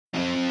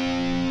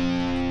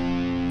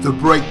The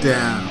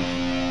Breakdown,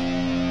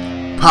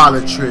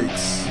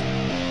 POLI-TRICKS,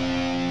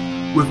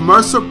 with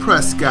Mercer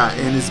Prescott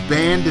and his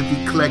band of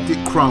eclectic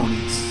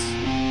cronies,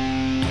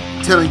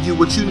 telling you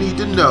what you need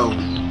to know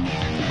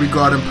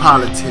regarding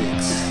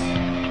politics,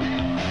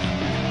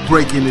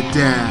 breaking it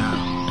down.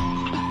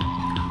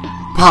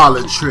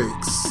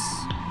 POLI-TRICKS.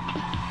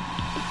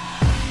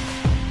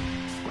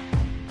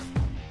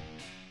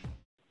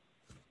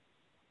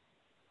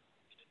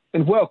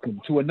 And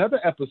welcome to another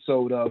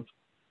episode of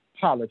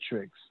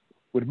POLI-TRICKS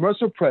with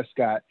Mercer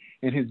Prescott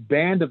and his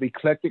band of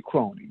eclectic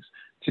cronies.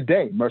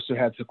 Today, Mercer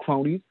has the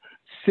cronies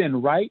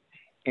Sin Wright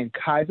and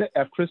Kaiser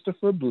F.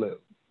 Christopher Blue.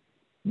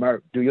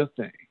 Merc, do your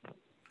thing.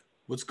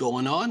 What's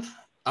going on?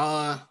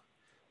 Got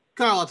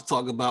a lot to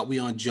talk about. We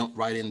gonna jump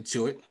right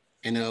into it.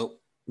 And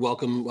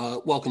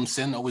welcome,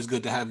 Sin. Always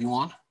good to have you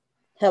on.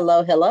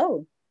 Hello,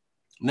 hello.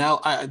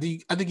 Now, I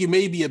think you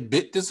may be a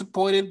bit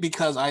disappointed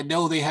because I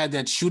know they had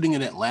that shooting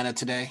in Atlanta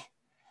today,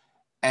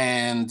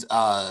 and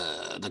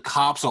the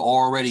cops are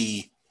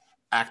already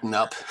acting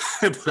up.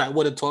 But I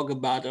want to talk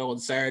about that on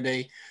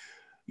Saturday.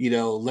 You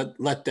know,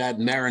 let that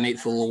marinate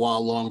for a little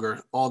while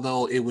longer.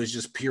 Although it was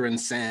just pure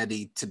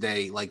insanity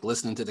today, like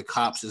listening to the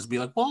cops just be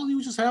like, "Well, he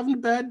was just having a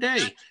bad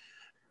day,"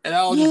 and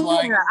I was just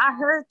like, I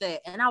heard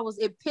that, and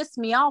it pissed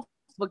me off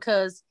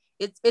because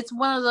it's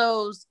one of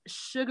those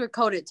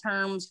sugar-coated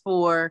terms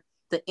for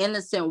the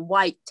innocent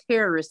white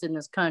terrorists in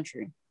this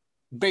country.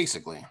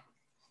 Basically.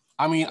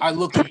 I mean, I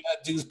looked at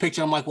that dude's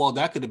picture. I'm like, well,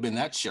 that could have been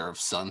that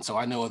sheriff's son, so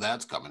I know where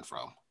that's coming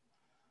from.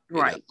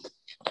 Right. You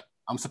know?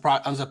 I'm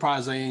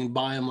surprised they ain't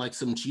buy him like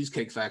some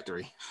Cheesecake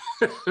Factory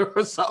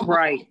or something.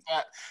 Right. Like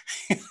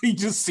that. You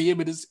just see him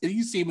in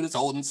his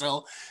holding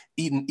cell,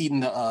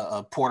 eating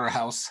a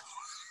porterhouse,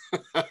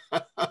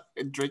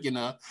 and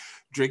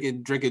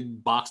drinking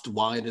boxed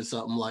wine or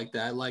something like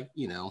that. Like,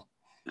 you know,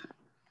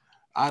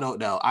 I don't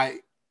know.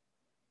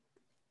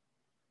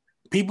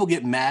 People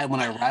get mad when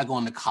I rag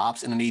on the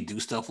cops and then they do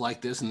stuff like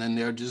this, and then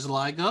they're just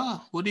like,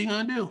 "Oh, what are you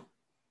gonna do?"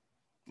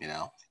 You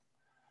know,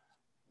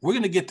 we're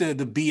gonna get the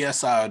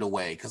BS out of the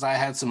way because I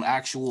had some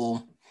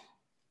actual.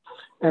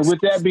 And with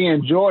that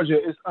being Georgia,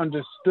 it's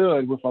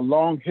understood with a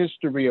long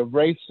history of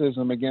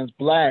racism against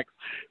blacks,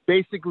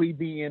 basically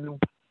being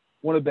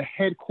one of the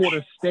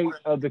headquarters states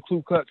of the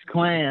Ku Klux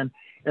Klan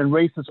and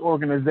racist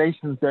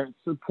organizations that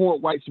support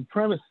white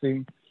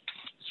supremacy.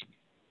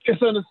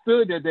 It's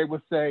understood that they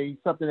would say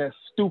something as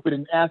stupid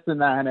and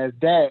asinine as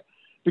that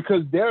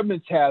because their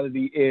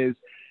mentality is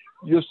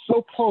you're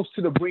so close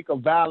to the brink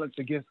of violence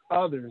against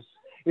others,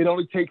 it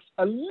only takes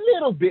a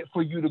little bit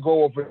for you to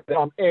go over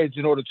the edge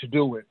in order to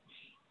do it.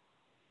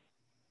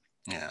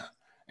 Yeah.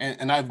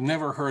 And I've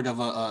never heard of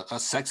a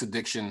sex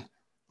addiction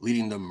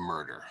leading to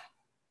murder.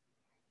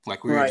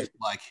 Like we were just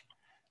like,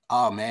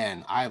 oh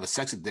man, I have a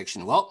sex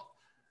addiction. Well,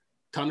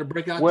 time to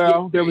break out.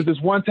 Well, there was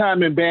this one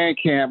time in band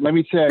camp, let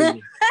me tell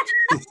you.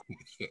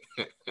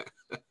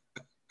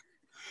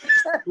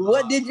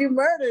 What did you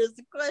murder is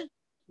the question.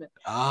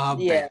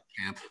 Band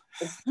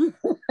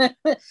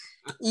camp.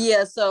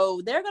 Yeah,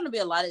 so there are going to be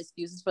a lot of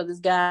excuses for this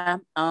guy.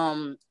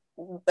 And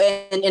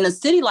in a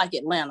city like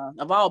Atlanta,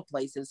 of all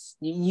places,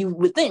 you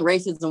would think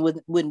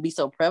racism wouldn't be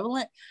so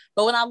prevalent.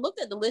 But when I looked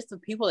at the list of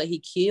people that he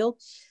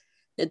killed,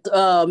 it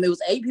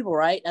was 8 people,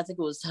 right? I think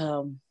it was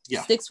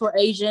 6 were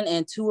Asian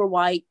and 2 were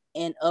white.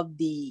 And of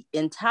the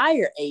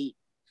entire 8,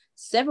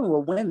 7 were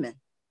women.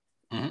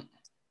 Mm-hmm.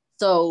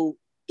 So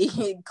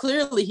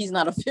clearly he's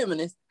not a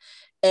feminist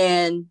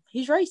and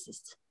he's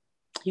racist.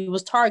 He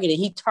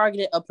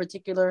targeted a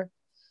particular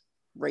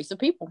race of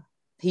people.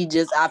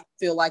 I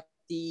feel like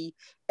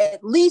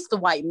at least the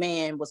white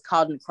man was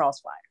caught in the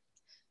crossfire.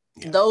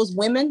 Yeah. Those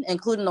women,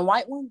 including the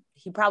white one,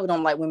 he probably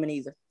don't like women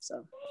either.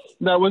 So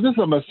now, was this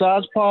a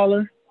massage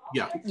parlor?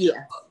 Yeah.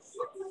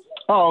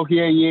 Oh,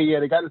 yeah.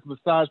 They got this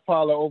massage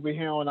parlor over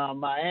here on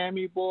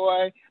Miami,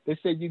 boy. They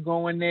said you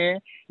go in there,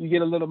 you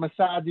get a little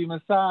massagey.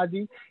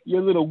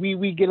 Your little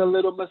wee get a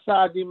little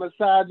massagey.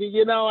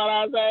 You know what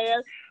I'm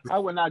saying? I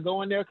would not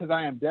go in there because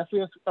I am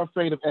definitely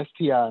afraid of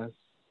STIs.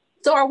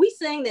 So are we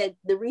saying that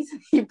the reason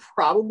he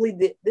probably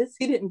did this,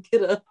 he didn't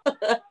get a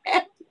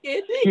happy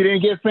ending? He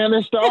didn't get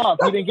finished off.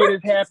 He didn't get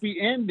his happy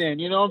ending.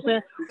 You know what I'm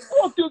saying?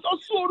 Fuck this. I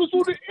saw this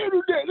on the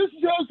internet. This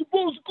is how it's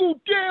supposed to go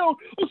down.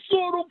 I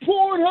saw it on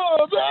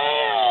Pornhub.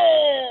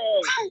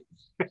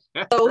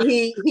 So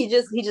he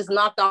just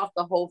knocked off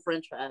the whole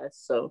franchise.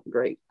 So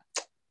great.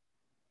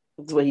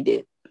 That's what he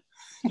did.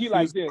 He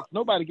like this.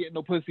 Nobody getting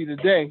no pussy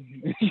today.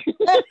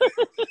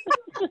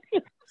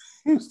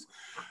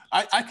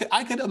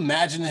 I could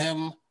imagine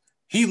him.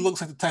 He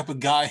looks like the type of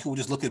guy who would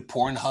just look at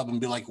Pornhub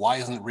and be like, why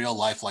isn't real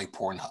life like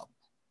Pornhub?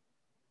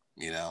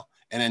 You know,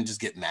 and then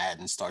just get mad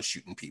and start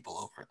shooting people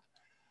over it.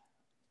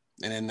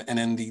 And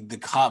then the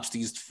cops,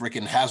 these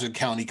freaking Hazard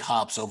County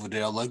cops over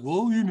there are like,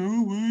 well, you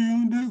know, what are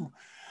you gonna do?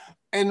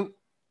 And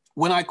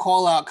when I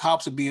call out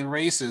cops for being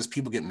racist,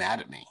 people get mad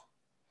at me.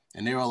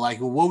 And they were like,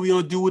 well, what are we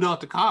gonna do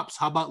without the cops?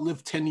 How about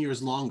live 10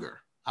 years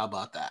longer? How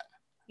about that?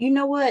 You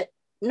know what?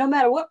 No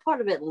matter what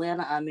part of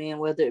Atlanta I'm in,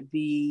 whether it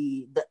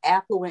be the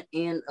affluent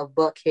end of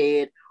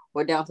Buckhead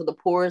or down to the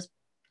poorest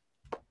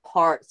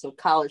parts of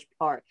College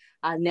Park,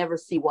 I never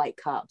see white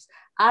cops.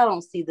 I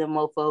don't see them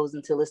mofos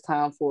until it's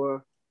time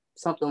for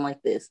something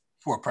like this.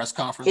 For a press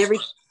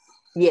conference?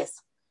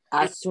 Yes.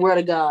 I swear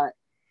to God.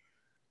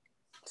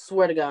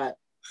 Swear to God.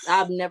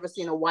 I've never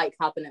seen a white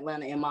cop in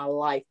Atlanta in my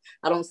life.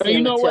 I don't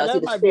see them until I see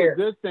the might sheriff.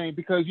 be a good thing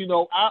because,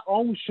 our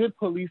own should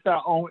police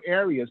our own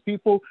areas.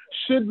 People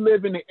should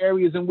live in the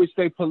areas in which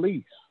they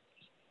police.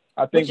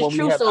 I think when we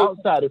have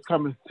outsiders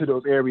coming to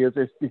those areas,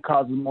 it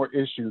causes more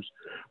issues,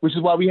 which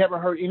is why we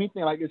haven't heard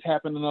anything like this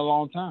happen in a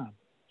long time.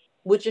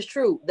 Which is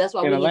true. That's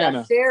why we need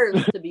our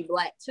sheriffs to be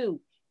black too.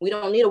 We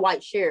don't need a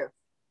white sheriff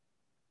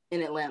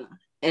in Atlanta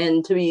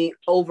and to be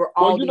over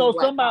all. Well,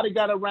 somebody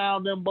got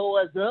around them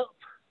boys up.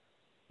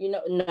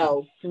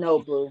 No,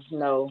 Blue,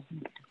 no.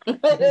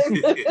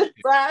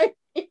 Sorry.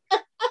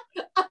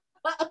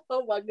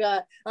 Oh my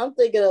God, I'm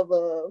thinking of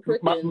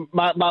freaking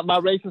my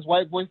racist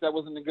white voice. That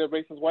wasn't a good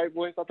racist white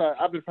voice.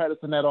 I've been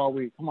practicing that all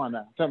week. Come on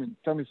now, tell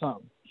me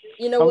something.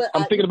 You know what?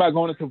 I'm thinking about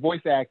going into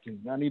voice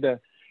acting. I need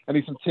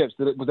some tips.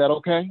 Was that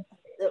okay?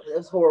 It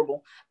was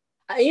horrible.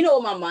 You know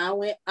what my mind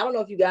went? I don't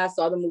know if you guys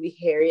saw the movie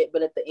Harriet,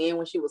 but at the end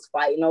when she was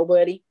fighting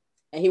nobody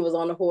and he was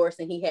on the horse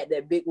and he had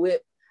that big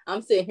whip,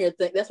 I'm sitting here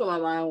thinking that's where my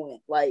mind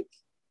went. Like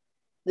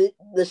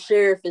the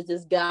sheriff is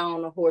this guy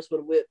on a horse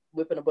with a whip,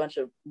 whipping a bunch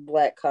of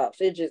black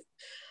cops. It just,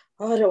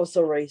 that was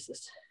so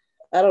racist.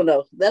 I don't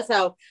know. That's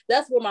where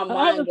my mind goes.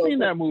 I haven't seen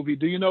that movie.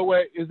 Do you know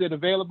where? Is it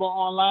available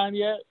online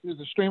yet? Is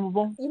it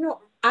streamable?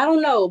 I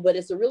don't know, but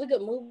it's a really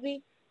good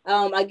movie.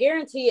 I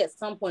guarantee at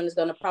some point it's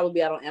going to probably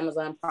be out on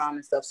Amazon Prime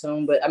and stuff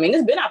soon. But I mean,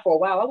 it's been out for a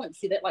while. I went to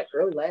see that like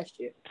early last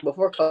year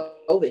before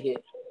COVID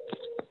hit.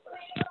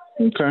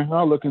 Okay,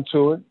 I'll look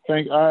into it.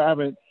 I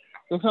haven't.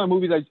 Those kind of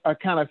movies I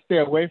kind of stay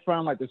away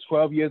from, like the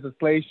 12 Years a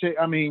Slave shit.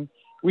 I mean,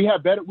 we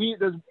have better.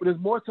 There's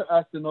more to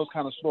us than those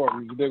kind of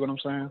stories. You dig what I'm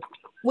saying?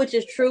 Which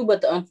is true,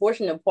 but the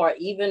unfortunate part,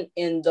 even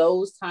in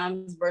those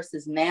times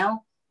versus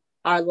now,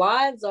 our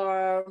lives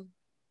are.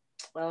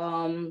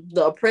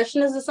 The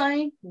oppression is the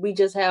same. We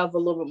just have a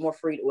little bit more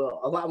freedom.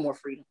 Well, a lot more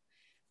freedom,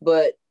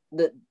 but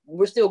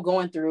we're still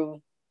going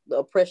through the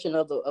oppression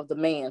of the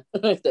man,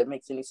 if that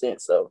makes any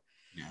sense. So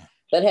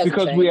that hasn't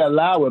because changed. We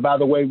allow it by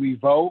the way we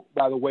vote,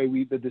 by the way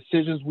the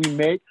decisions we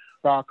make,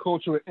 by our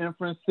cultural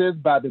inferences,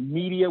 by the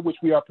media which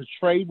we are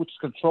portrayed, which is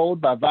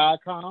controlled by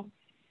Viacom.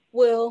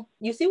 Well,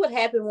 you see what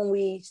happened when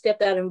we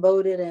stepped out and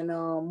voted, and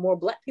more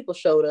black people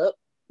showed up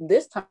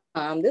this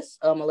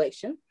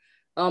election.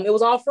 It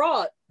was all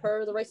fraud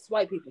per the racist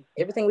white people.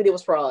 Everything we did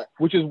was fraud.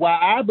 Which is why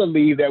I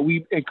believe that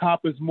we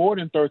encompass more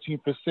than 13%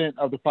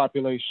 of the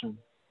population.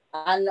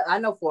 I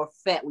know for a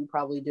fact we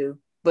probably do.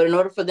 But in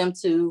order for them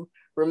to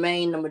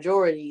remain the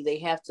majority, they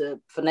have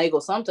to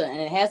finagle something, and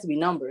it has to be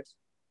numbers.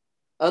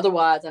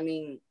 Otherwise, I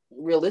mean,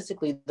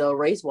 realistically, though,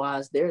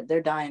 race-wise,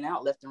 they're dying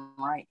out left and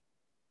right.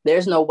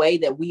 There's no way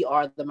that we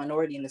are the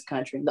minority in this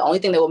country. The only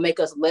thing that will make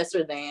us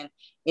lesser than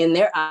in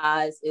their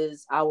eyes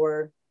is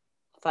our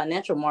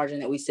financial margin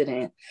that we sit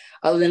in.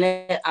 Other than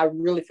that, I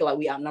really feel like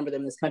we outnumber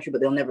them in this country,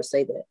 but they'll never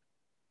say that.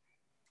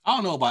 I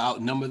don't know about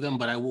outnumber them,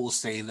 but I will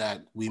say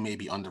that we may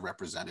be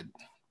underrepresented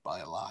by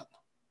a lot.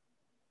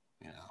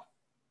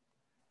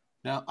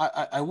 Now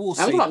I will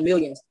say, I'm talking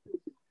millions.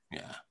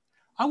 Yeah,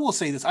 I will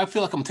say this. I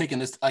feel like I'm taking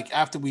this, like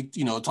after we,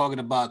 talking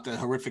about the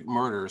horrific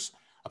murders,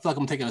 I feel like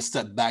I'm taking a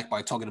step back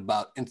by talking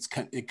about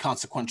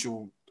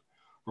inconsequential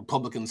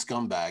Republican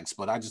scumbags.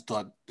 But I just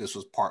thought this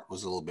was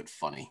a little bit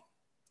funny.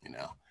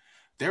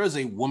 There is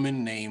a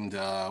woman named,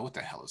 what the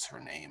hell is her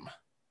name?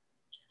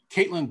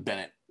 Caitlin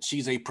Bennett.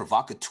 She's a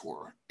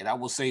provocateur. And I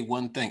will say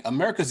one thing.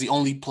 America is the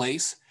only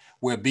place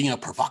where being a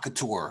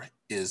provocateur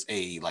is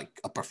a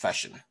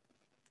profession.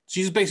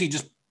 She's basically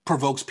just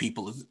provokes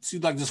people. She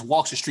just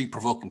walks the street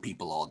provoking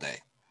people all day.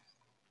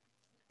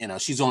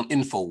 She's on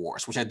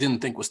InfoWars, which I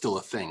didn't think was still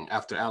a thing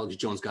after Alex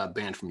Jones got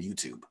banned from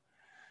YouTube.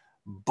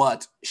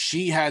 But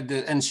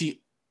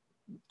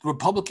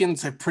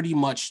Republicans have pretty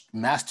much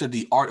mastered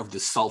the art of the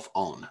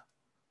self-own.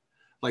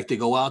 Like they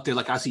go out there,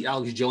 like I see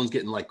Alex Jones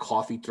getting like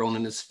coffee thrown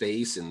in his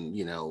face and,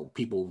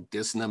 people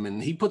dissing him,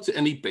 and he puts it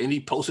and he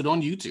posted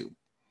on YouTube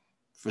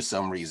for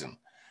some reason.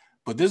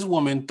 But this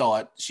woman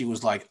thought, she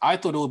was like, I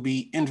thought it would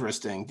be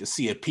interesting to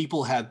see if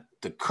people had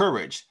the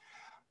courage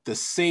to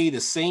say the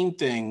same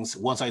things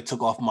once I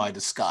took off my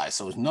disguise.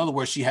 So in other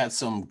words, she had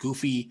some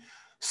goofy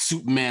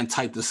Superman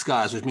type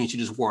disguise, which means she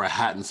just wore a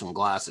hat and some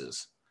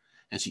glasses.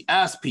 And she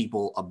asked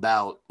people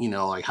about,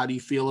 how do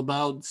you feel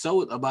about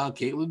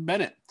Caitlin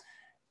Bennett?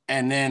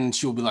 And then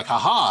she would be like,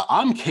 haha,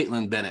 I'm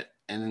Caitlin Bennett.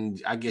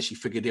 And I guess she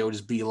figured they would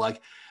just be like,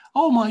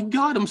 oh my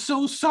God, I'm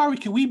so sorry.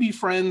 Can we be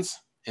friends?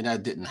 And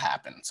that didn't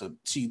happen. So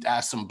she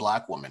asked some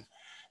black woman.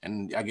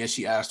 And I guess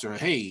she asked her,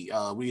 hey,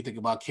 what do you think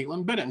about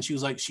Caitlin Bennett? And she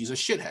was like, she's a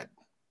shithead.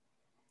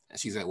 And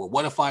she said, well,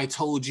 what if I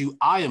told you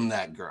I am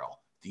that girl?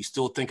 Do you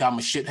still think I'm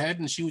a shithead?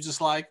 And she was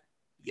just like,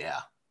 yeah,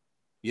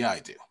 I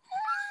do.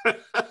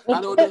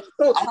 I don't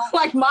know.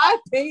 Like my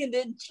opinion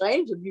didn't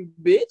change of you,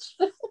 bitch.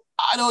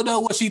 I don't know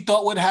what she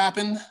thought would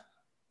happen,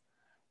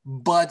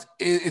 but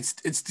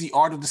it's the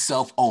art of the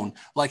self-own.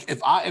 Like if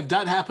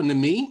that happened to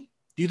me,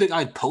 do you think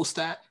I'd post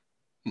that?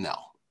 No,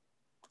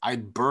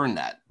 I'd burn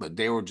that. But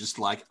they were just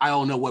like, I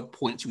don't know what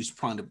point she was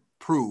trying to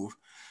prove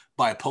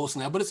by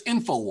posting that, but it's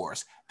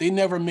InfoWars. They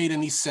never made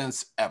any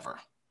sense ever.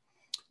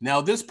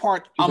 Now this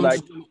part, I'm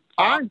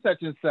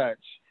such and such.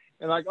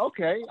 And like,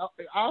 okay,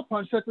 I'll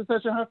punch such and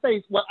such in her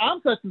face. Well,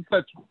 I'm such and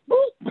such.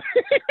 Boop.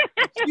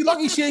 You're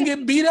lucky she didn't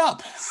get beat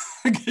up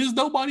because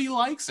nobody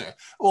likes her.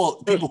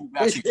 Well, people who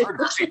actually heard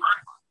her.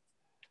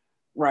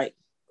 Right.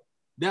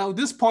 Now,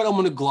 this part I'm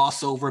going to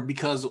gloss over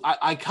because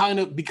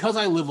because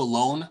I live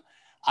alone,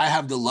 I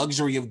have the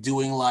luxury of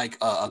doing like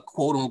a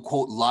quote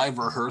unquote live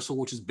rehearsal,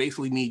 which is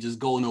basically me just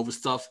going over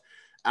stuff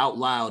out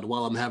loud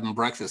while I'm having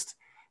breakfast.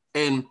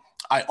 And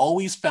I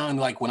always found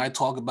like when I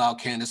talk about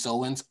Candace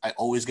Owens, I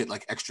always get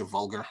like extra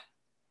vulgar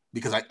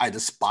because I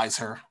despise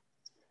her.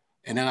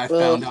 And then I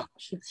found out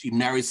she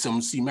married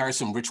some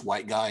rich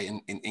white guy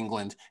in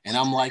England. And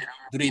I'm like,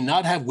 do they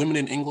not have women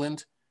in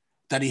England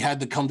that he had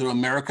to come to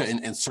America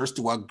and search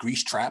throughout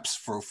grease traps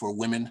for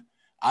women?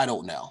 I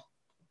don't know.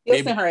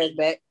 You'll send her ass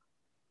back.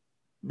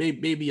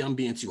 Maybe I'm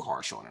being too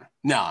harsh on her.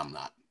 No, I'm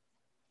not.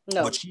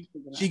 No. But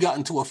she got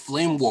into a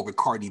flame war with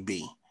Cardi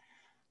B,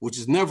 which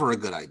is never a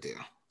good idea.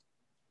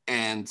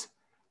 And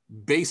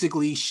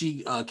basically,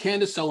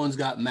 Candace Owens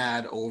got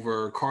mad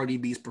over Cardi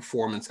B's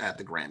performance at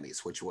the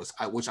Grammys,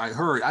 which I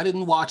heard. I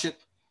didn't watch it.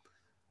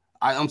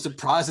 I'm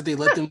surprised that they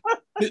let them.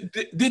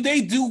 Did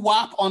they do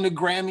WAP on the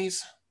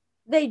Grammys?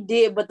 They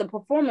did, but the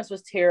performance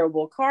was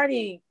terrible.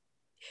 Cardi,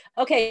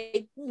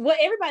 okay, what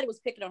everybody was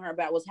picking on her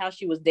about was how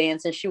she was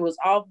dancing. She was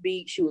off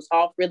beat, she was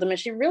off rhythm, and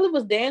she really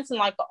was dancing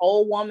like an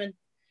old woman.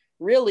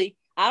 Really,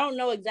 I don't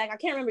know exactly. I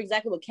can't remember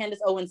exactly what Candace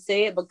Owens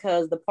said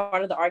because the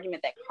part of the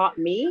argument that caught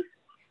me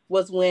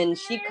was when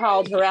she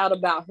called her out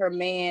about her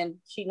man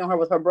cheating on her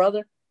with her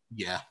brother.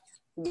 Yeah.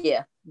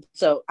 Yeah.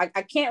 So I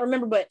can't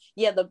remember, but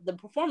yeah, the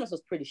performance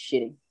was pretty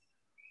shitty.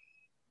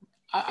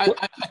 I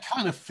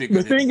kind of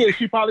figured. The thing is,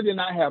 she probably did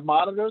not have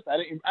monitors. I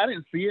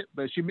didn't see it,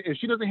 but if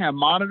she doesn't have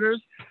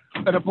monitors,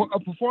 a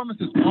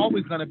performance is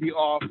always going to be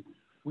off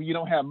when you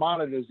don't have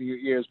monitors in your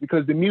ears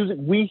because the music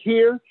we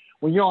hear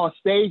when you're on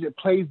stage, it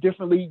plays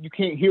differently. You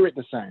can't hear it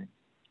the same.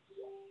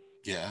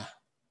 Yeah.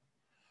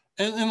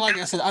 And like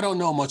I said, I don't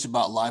know much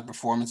about live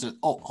performances.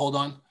 Oh, hold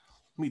on.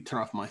 Let me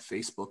turn off my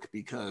Facebook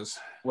because...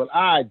 Well,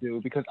 I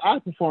do, because I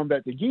performed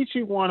at the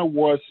Geechee One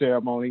Awards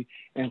ceremony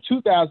in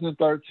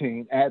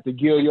 2013 at the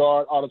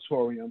Gilliard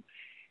Auditorium.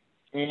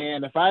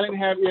 And if I didn't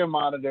have ear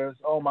monitors,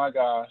 oh my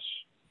gosh.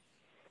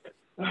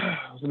 It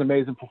was an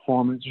amazing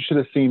performance. You should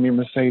have seen me,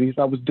 Mercedes.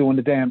 I was doing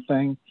the damn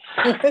thing.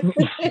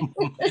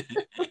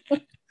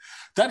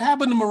 That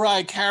happened to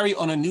Mariah Carey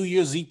on a New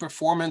Year's Eve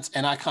performance,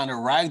 and I kind of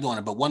ragged on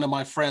it. But one of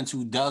my friends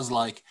who does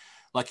like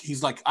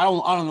he's like I don't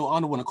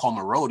want to call him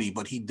a roadie,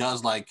 but he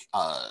does like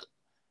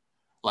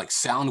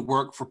sound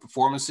work for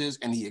performances,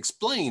 and he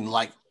explained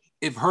like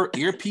if her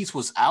earpiece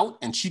was out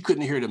and she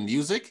couldn't hear the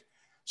music,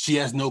 she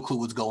has no clue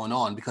what's going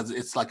on because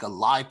it's like a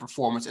live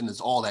performance and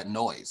there's all that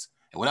noise.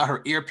 And without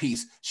her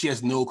earpiece, she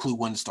has no clue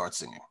when to start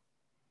singing.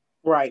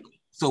 Right.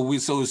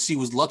 So she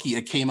was lucky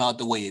it came out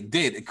the way it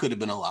did. It could have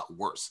been a lot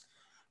worse.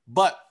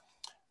 But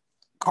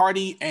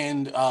Cardi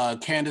and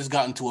Candace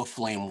got into a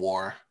flame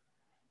war.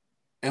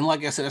 And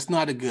like I said, it's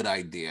not a good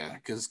idea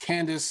because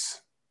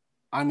Candace,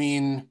 I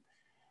mean,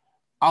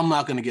 I'm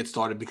not going to get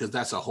started because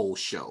that's a whole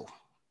show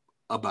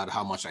about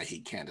how much I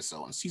hate Candace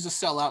Owens. She's a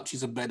sellout.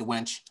 She's a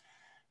bedwench.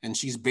 And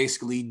she's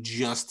basically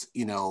just,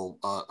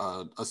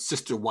 a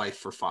sister wife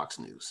for Fox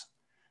News.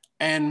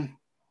 And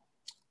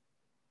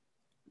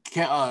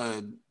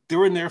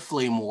they're in their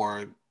flame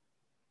war.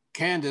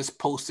 Candace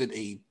posted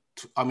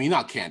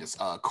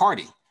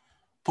Cardi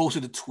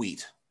posted a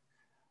tweet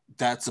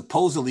that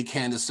supposedly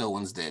Candace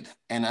Owens did.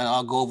 And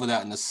I'll go over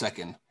that in a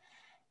second.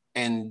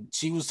 And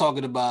she was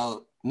talking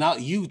about,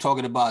 not you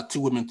talking about two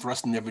women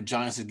thrusting their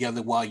vaginas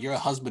together while your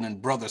husband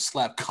and brother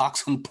slap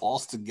cocks and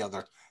balls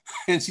together.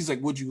 And she's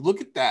like, would you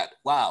look at that?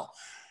 Wow.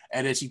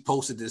 And then she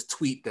posted this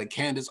tweet that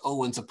Candace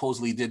Owens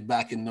supposedly did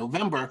back in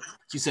November.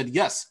 She said,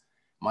 yes,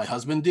 my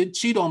husband did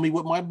cheat on me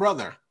with my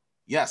brother.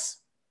 Yes,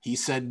 he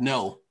said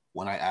no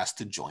when I asked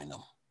to join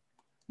him.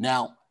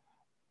 Now,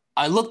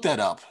 I looked that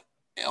up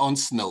on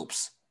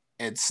Snopes,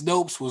 and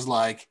Snopes was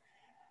like,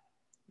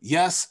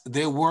 yes,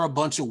 there were a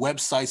bunch of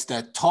websites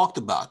that talked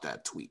about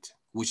that tweet,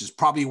 which is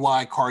probably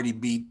why Cardi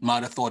B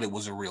might have thought it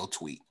was a real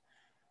tweet.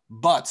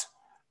 But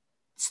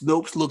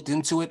Snopes looked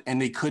into it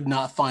and they could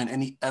not find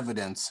any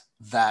evidence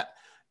that,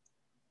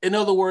 in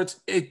other words,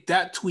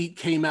 that tweet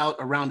came out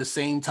around the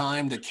same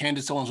time that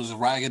Candace Owens was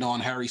ragging on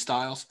Harry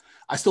Styles.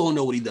 I still don't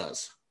know what he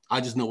does. I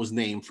just know his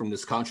name from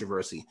this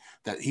controversy,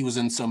 that he was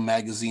in some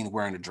magazine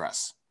wearing a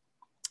dress.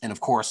 And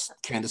of course,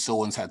 Candace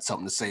Owens had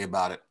something to say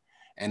about it.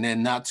 And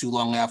then not too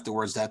long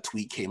afterwards, that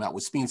tweet came out,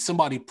 which means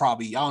somebody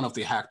probably, I don't know if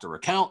they hacked her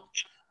account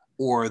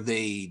or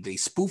they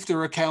spoofed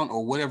her account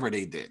or whatever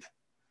they did.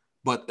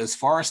 But as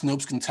far as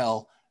Snopes can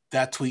tell,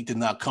 that tweet did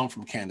not come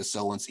from Candace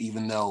Owens,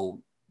 even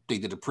though they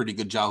did a pretty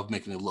good job of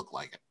making it look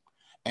like it.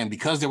 And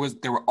because there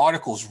were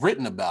articles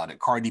written about it,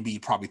 Cardi B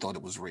probably thought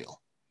it was real.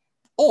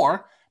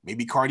 Or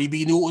maybe Cardi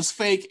B knew it was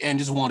fake and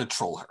just wanted to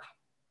troll her.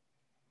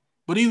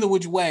 But either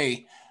which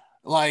way,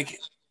 like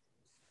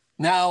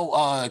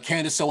now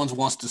Candace Owens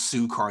wants to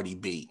sue Cardi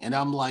B. And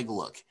I'm like,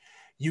 look,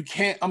 you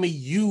can't, I mean,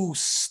 you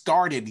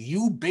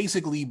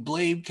basically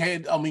blame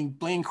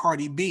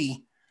Cardi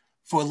B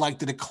for like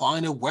the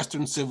decline of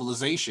Western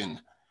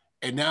civilization.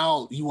 And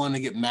now you want to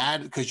get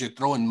mad because you're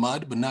throwing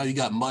mud, but now you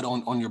got mud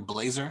on your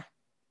blazer.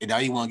 And now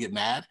you want to get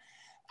mad.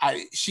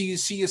 She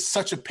is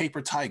such a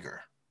paper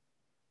tiger.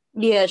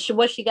 Yeah,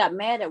 what she got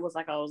mad at was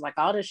like,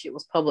 all this shit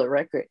was public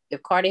record.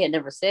 If Cardi had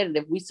never said it,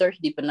 if we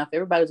searched deep enough,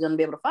 everybody was going to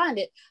be able to find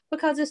it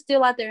because it's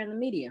still out there in the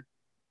media.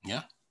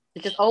 Yeah.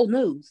 It's just old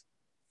news.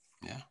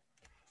 Yeah.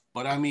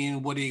 But I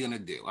mean, what are you going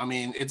to do? I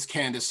mean, it's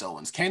Candace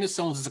Owens. Candace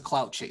Owens is a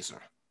clout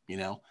chaser, you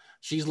know?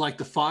 She's like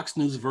the Fox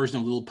News version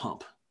of Lil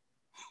Pump.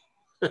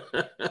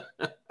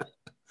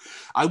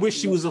 I wish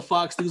she was a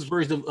Fox News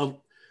version of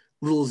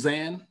Lil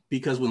Xan,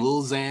 because when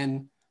Lil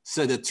Xan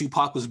said that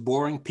Tupac was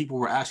boring, people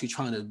were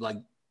trying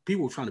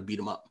to beat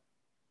him up.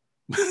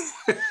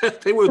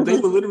 they would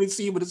literally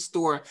see him in the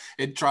store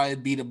and try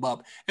and beat him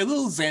up. And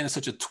Lil Xan is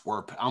such a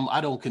twerp. I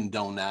don't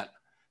condone that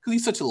because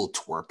he's such a little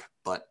twerp.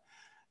 But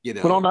you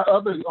know. But on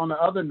the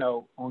other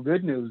note, on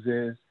good news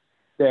is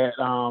that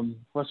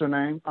what's her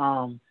name?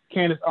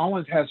 Candace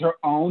Owens has her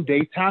own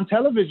daytime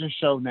television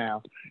show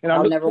now, and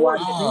I look forward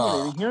to seeing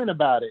it and hearing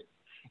about it.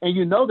 And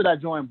you know that I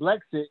joined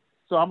Blexit.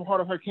 So I'm a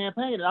part of her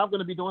campaign, and I'm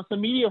going to be doing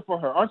some media for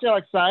her. Aren't y'all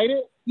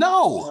excited?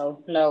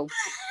 No.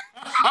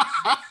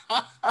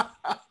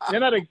 You're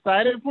not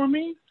excited for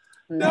me?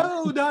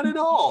 No, not at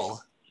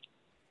all.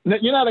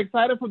 You're not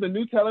excited for the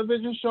new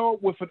television show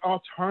with an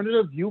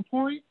alternative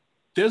viewpoint?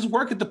 There's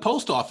work at the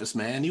post office,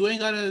 man. You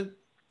ain't gotta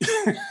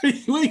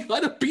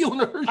be on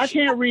her. I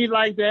can't read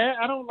like that.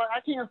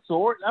 I can't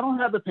sort. I don't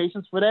have the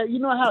patience for that. You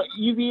know how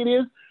easy it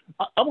is?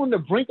 I'm on the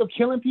brink of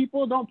killing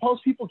people. Don't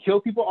post people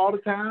kill people all the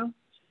time.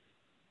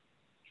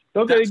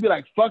 Don't they be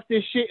like, fuck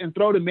this shit and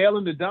throw the mail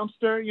in the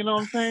dumpster? You know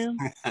what I'm saying?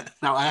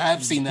 Now, I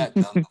have seen that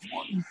done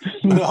before.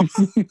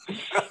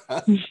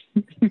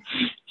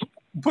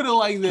 Put it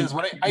like this.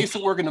 When I used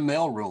to work in the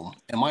mailroom,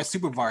 and my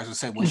supervisor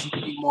said when she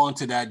came on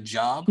to that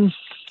job,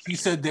 she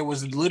said there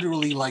was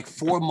literally like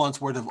 4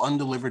 months worth of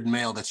undelivered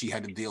mail that she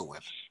had to deal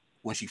with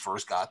when she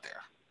first got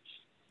there.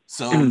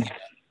 So,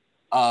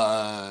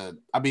 I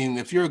mean,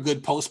 if you're a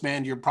good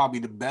postman, you're probably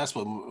the best,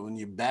 but when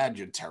you're bad,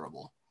 you're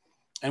terrible.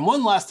 And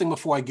one last thing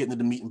before I get into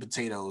the meat and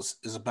potatoes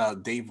is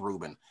about Dave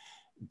Rubin.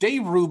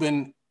 Dave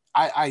Rubin,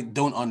 I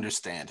don't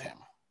understand him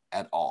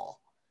at all,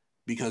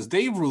 because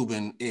Dave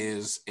Rubin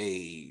is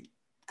a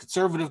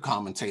conservative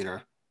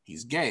commentator.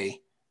 He's gay,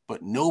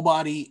 but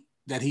nobody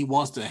that he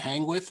wants to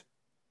hang with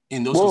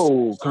in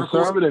those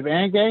conservative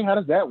and gay? How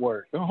does that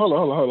work? Hold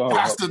on.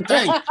 That's the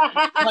thing.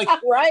 Like,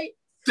 right?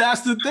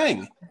 That's the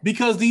thing,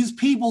 because these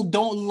people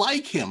don't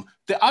like him.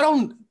 I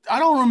don't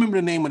remember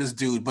the name of this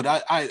dude, but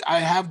I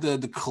have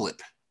the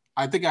clip.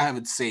 I think I have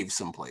it saved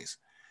someplace.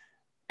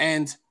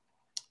 And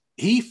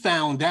he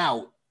found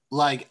out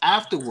like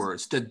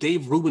afterwards that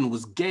Dave Rubin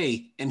was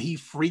gay, and he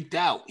freaked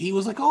out. He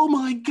was like, oh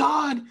my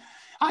God,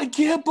 I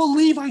can't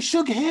believe I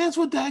shook hands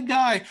with that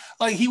guy.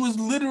 Like, he was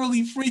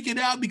literally freaking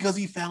out because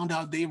he found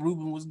out Dave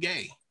Rubin was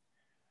gay.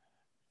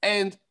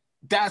 And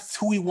that's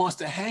who he wants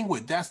to hang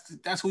with.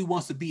 That's who he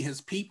wants to be his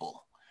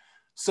people.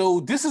 So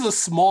this is a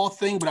small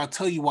thing, but I'll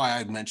tell you why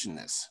I mentioned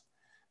this.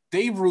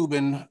 Dave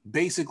Rubin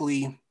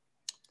basically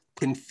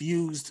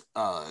confused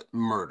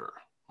murder.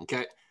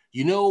 Okay,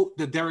 you know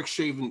the Derek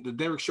Chauvin,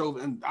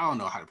 I don't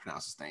know how to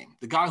pronounce his name,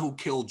 the guy who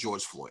killed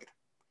George Floyd.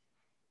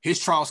 His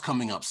trial's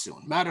coming up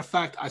soon. Matter of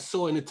fact, I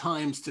saw in the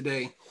Times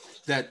today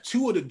that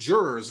 2 of the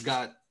jurors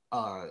got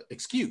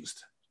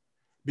excused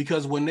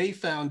because when they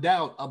found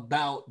out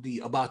about the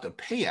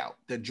payout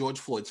that George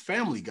Floyd's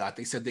family got,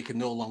 they said they could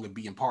no longer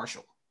be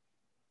impartial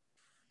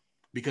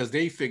because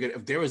they figured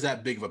if there was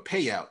that big of a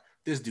payout,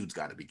 this dude's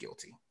got to be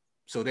guilty.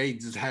 So they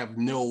just have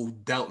no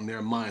doubt in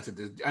their minds that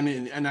this,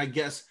 and I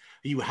guess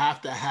you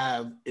have to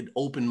have it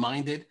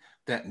open-minded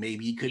that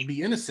maybe he could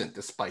be innocent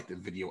despite the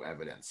video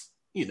evidence.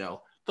 You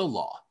know, the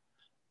law.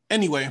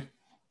 Anyway,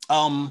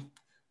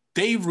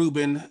 Dave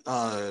Rubin,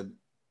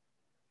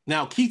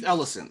 now Keith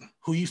Ellison,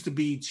 who used to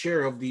be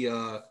chair of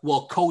the,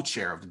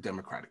 co-chair of the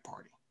Democratic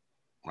Party,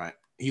 right?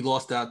 He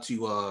lost out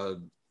to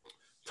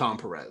Tom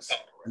Perez.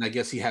 And I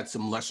guess he had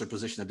some lesser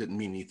position that didn't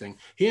mean anything.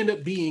 He ended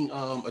up being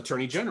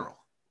Attorney General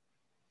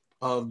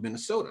of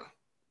Minnesota,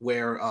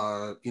 where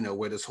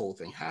where this whole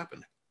thing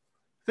happened. I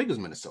think it was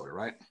Minnesota,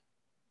 right?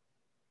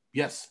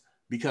 Yes,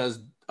 because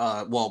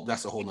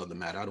that's a whole nother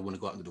matter. I don't want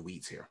to go out into the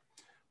weeds here.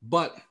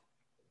 But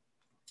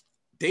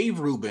Dave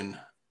Rubin,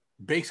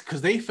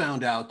 because they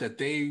found out that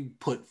they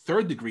put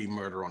 3rd-degree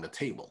murder on the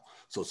table.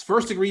 So it's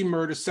 1st-degree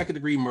murder,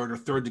 2nd-degree murder,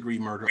 3rd-degree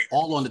murder,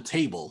 all on the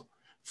table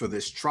for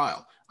this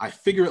trial. I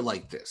figure it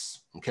like this,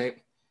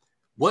 okay?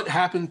 What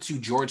happened to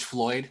George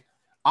Floyd?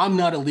 I'm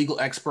not a legal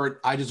expert.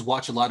 I just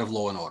watch a lot of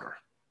Law and Order,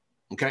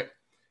 okay?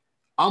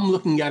 I'm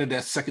looking at it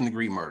as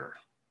 2nd-degree murder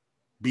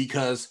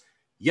because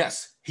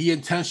yes, he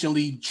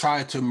intentionally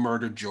tried to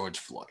murder George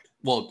Floyd.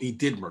 Well, he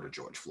did murder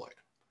George Floyd.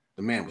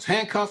 The man was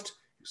handcuffed,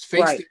 he was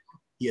face down,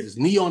 he had his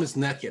knee on his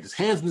neck, he had his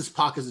hands in his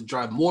pockets to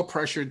drive more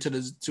pressure to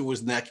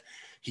his neck.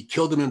 He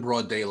killed him in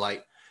broad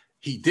daylight.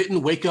 He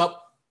didn't wake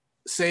up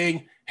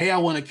saying, hey, I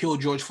want to kill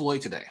George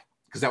Floyd today,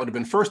 because that would have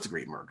been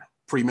first-degree murder,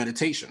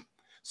 premeditation.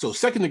 So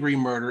second-degree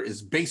murder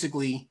is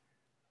basically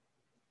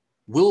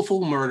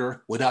willful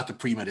murder without the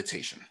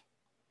premeditation.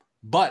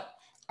 But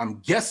I'm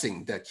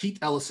guessing that Keith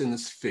Ellison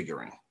is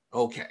figuring,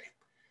 okay,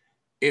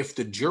 if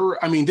the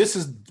juror, I mean, this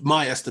is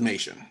my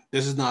estimation.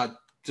 This is not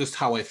just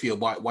how I feel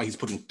why he's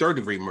putting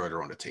third-degree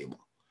murder on the table,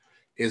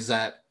 is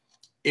that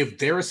if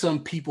there are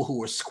some people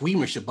who are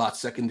squeamish about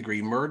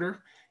second-degree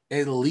murder,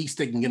 at least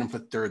they can get him for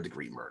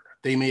third-degree murder.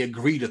 They may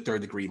agree to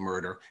third-degree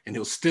murder, and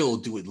he'll still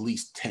do at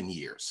least 10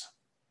 years,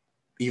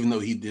 even though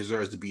he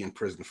deserves to be in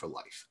prison for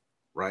life,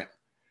 right?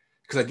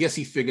 Because I guess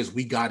he figures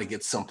we got to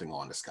get something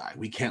on this guy.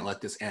 We can't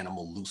let this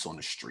animal loose on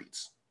the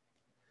streets.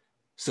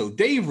 So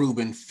Dave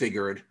Rubin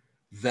figured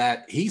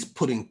that he's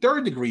putting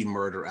third-degree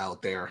murder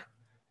out there,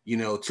 you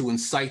know, to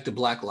incite the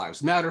Black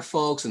Lives Matter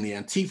folks and the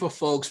Antifa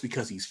folks,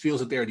 because he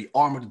feels that they're the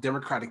arm of the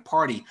Democratic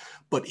Party.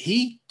 But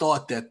he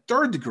thought that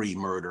third-degree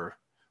murder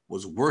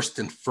was worse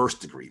than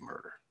first-degree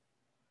murder.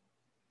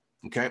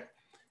 Okay?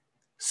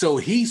 So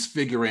he's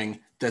figuring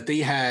that they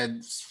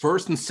had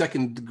first and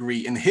second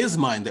degree in his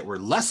mind that were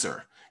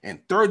lesser, and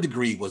third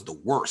degree was the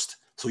worst.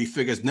 So he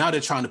figures now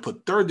they're trying to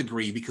put third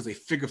degree because they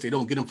figure if they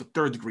don't get him for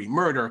third degree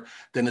murder,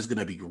 then there's going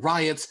to be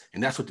riots.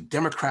 And that's what the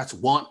Democrats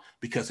want,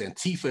 because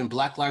Antifa and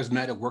Black Lives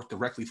Matter work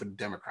directly for the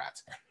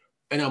Democrats.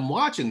 And I'm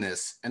watching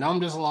this and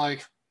I'm just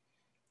like,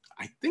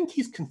 I think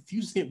he's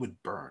confusing it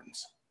with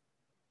burns,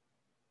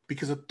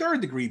 because a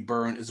third degree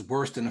burn is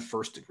worse than a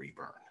first degree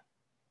burn,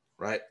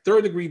 right?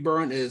 Third degree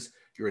burn is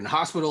you're in the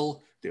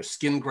hospital, there's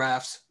skin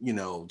grafts, you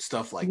know,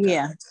 stuff like that.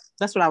 Yeah,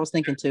 that's what I was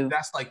thinking too.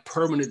 That's like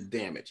permanent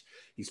damage.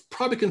 He's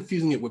probably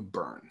confusing it with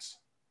burns.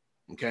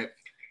 Okay.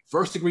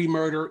 First degree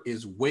murder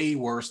is way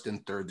worse than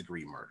third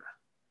degree murder.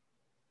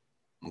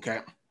 Okay.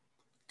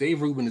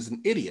 Dave Rubin is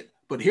an idiot,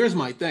 but here's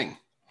my thing.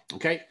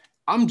 Okay.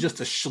 I'm just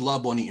a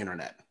schlub on the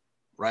internet,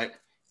 right?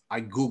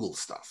 I Google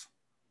stuff.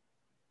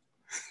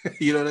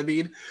 You know what I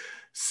mean?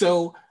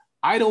 So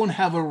I don't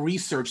have a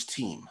research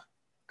team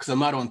because I'm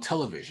not on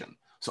television.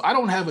 So I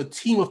don't have a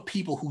team of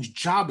people whose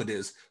job it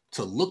is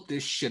to look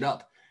this shit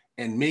up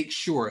and make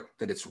sure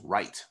that it's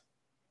right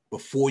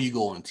before you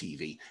go on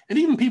TV. And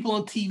even people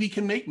on TV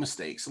can make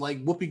mistakes,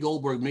 like Whoopi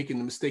Goldberg making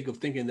the mistake of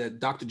thinking that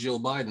Dr. Jill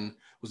Biden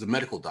was a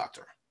medical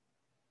doctor,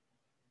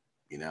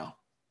 you know,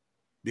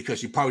 because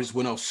she probably just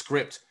went off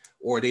script,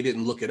 or they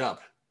didn't look it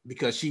up,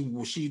 because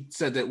she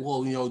said that,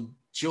 well, you know,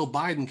 Jill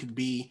Biden could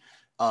be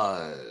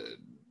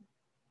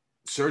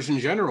Surgeon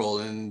General,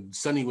 and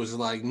Sonny was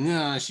like,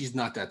 nah, she's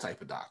not that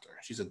type of doctor.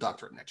 She's a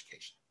doctorate in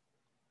education.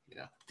 You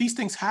know, these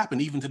things happen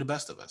even to the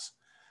best of us.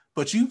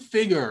 But you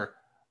figure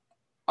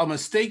a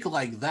mistake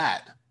like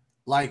that,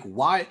 like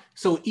why?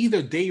 So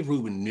either Dave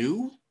Rubin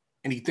knew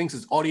and he thinks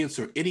his audience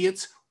are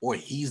idiots, or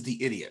he's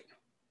the idiot.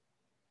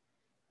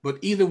 But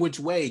either which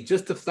way,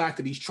 just the fact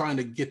that he's trying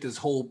to get this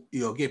whole,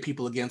 you know, get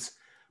people against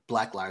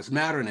Black Lives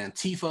Matter and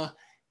Antifa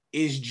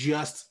is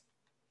just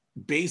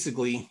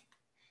basically,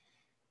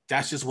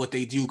 that's just what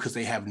they do, because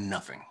they have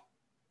nothing.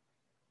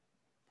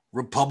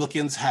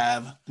 Republicans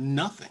have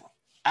nothing,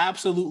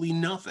 absolutely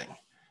nothing.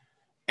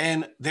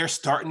 And they're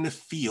starting to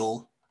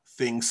feel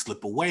things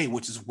slip away,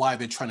 which is why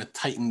they're trying to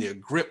tighten their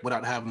grip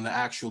without having to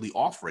actually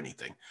offer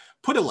anything.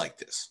 Put it like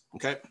this,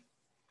 okay?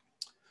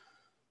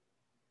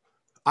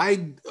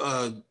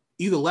 Either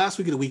last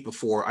week or the week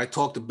before, I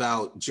talked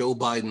about Joe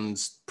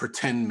Biden's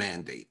pretend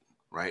mandate,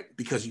 right?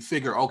 Because you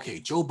figure, okay,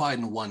 Joe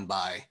Biden won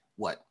by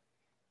what,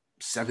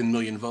 7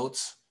 million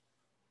votes,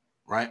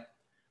 right?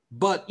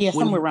 But yeah,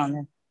 somewhere around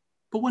there.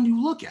 But when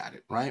you look at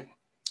it, right,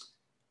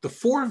 the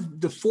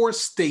four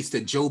states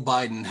that Joe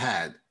Biden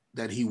had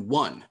that he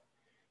won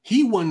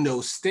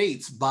those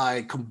states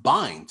by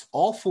combined,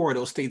 all four of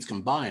those states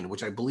combined,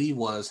 which I believe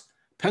was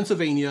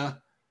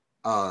Pennsylvania,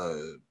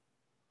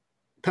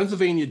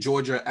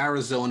 Georgia,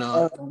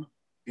 Arizona,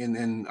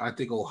 and I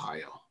think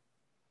Ohio.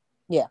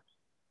 Yeah.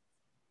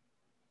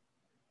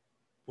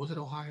 Was it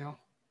Ohio?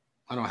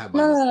 I don't have.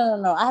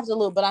 No. I have to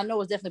look, but I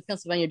know it's definitely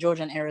Pennsylvania,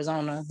 Georgia, and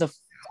Arizona.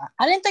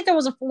 I didn't think there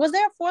was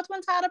there a fourth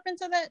one tied up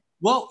into that?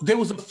 Well, there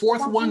was a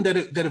fourth one that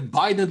if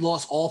Biden had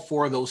lost all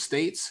four of those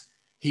states,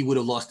 he would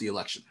have lost the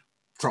election.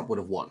 Trump would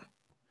have won.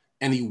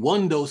 And he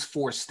won those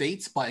four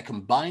states by a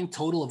combined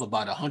total of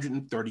about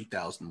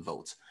 130,000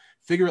 votes.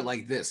 Figure it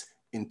like this.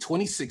 In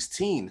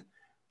 2016,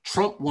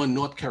 Trump won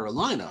North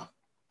Carolina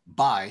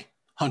by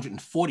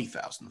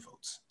 140,000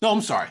 votes. No,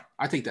 I'm sorry.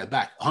 I take that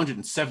back.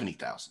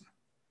 170,000.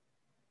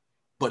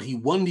 But he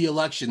won the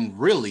election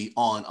really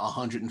on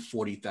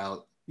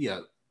 140,000. Yeah,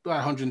 about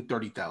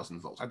 130,000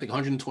 votes. I think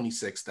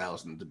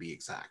 126,000 to be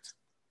exact,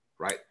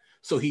 right?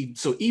 So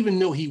even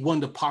though he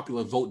won the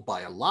popular vote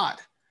by a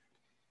lot,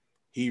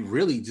 he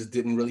really just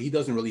he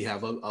doesn't really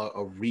have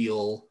a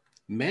real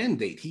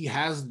mandate. He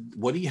has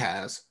what he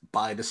has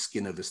by the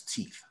skin of his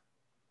teeth.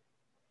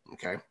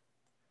 Okay.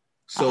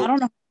 So I don't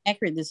know how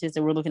accurate this is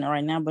that we're looking at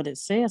right now, but it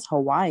says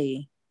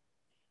Hawaii.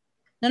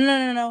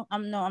 No.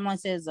 I'm not. It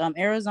says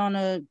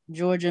Arizona,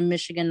 Georgia,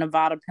 Michigan,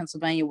 Nevada,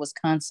 Pennsylvania,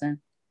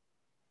 Wisconsin.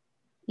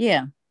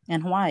 Yeah,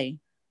 and Hawaii.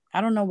 I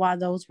don't know why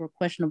those were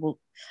questionable.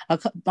 I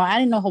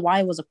didn't know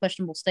Hawaii was a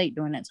questionable state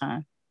during that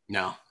time.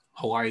 no,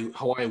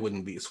 Hawaii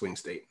wouldn't be a swing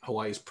state.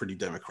 Hawaii is pretty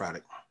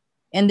democratic.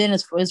 And then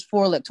it's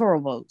 4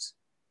 electoral votes.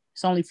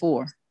 It's only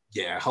 4.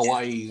 Yeah,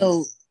 Hawaii.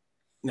 So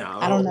no,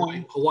 I don't know.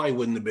 Hawaii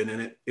wouldn't have been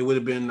in it. It would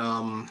have been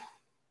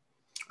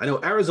I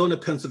know Arizona,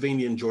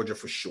 Pennsylvania, and Georgia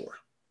for sure.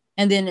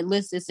 And then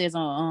it says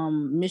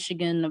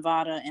Michigan,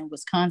 Nevada, and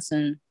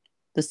Wisconsin,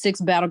 the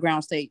 6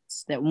 battleground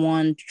states that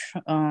won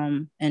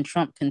and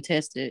Trump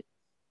contested.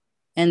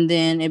 And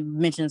then it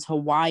mentions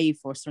Hawaii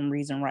for some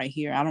reason right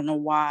here. I don't know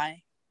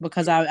why,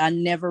 because I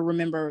never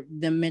remember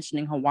them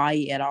mentioning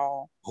Hawaii at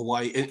all.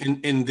 Hawaii,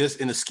 in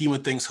the scheme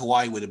of things,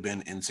 Hawaii would have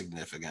been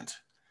insignificant.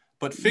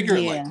 But figure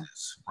it like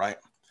this, right?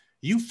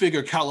 You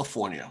figure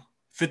California,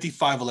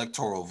 55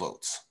 electoral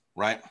votes,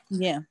 right?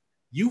 Yeah.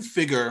 You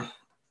figure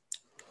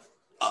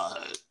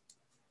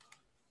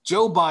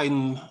Joe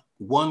Biden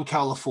won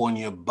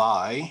California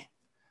by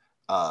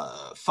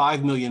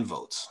 5 million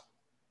votes.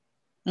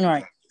 All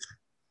right.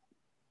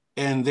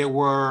 And there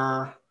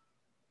were,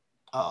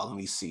 let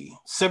me see,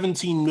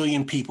 17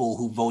 million people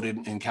who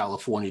voted in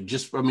California.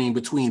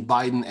 Between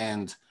Biden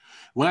and,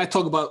 when I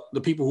talk about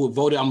the people who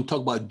voted, I'm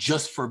talking about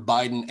just for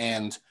Biden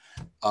and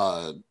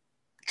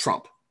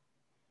Trump.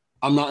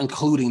 I'm not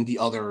including the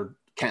other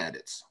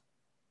candidates.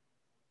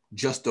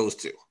 Just those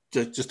two,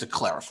 just to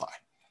clarify,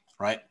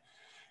 right?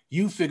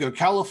 You figure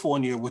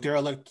California with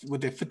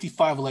their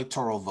 55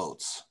 electoral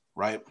votes,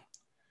 right?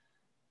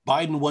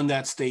 Biden won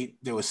that state.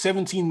 There were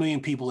 17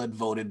 million people that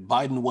voted.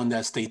 Biden won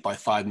that state by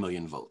 5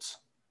 million votes.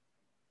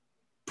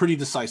 Pretty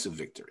decisive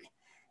victory.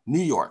 New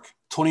York,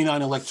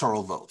 29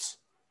 electoral votes.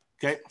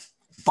 Okay.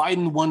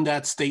 Biden won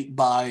that state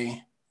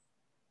by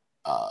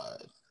a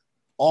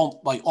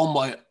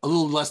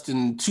little less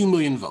than 2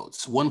 million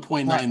votes,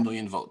 1.9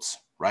 million votes,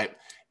 right?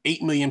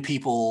 8 million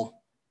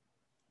people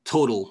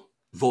total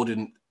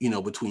voted,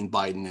 between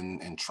Biden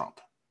and Trump,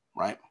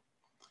 right?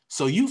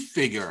 So you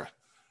figure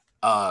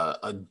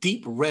a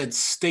deep red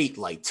state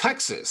like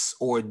Texas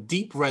or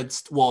deep red,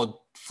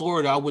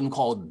 Florida, I wouldn't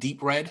call it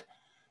deep red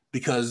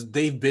because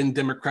they've been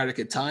Democratic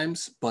at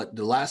times, but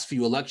the last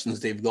few elections,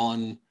 they've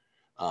gone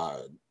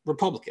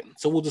Republican.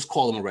 So we'll just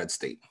call them a red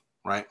state,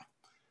 right?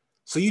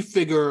 So you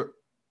figure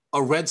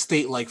a red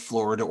state like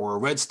Florida or a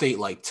red state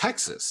like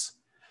Texas,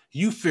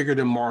 you figure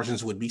the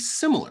margins would be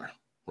similar,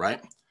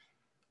 right?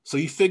 So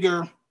you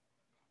figure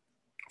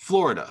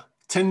Florida,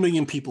 10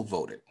 million people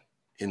voted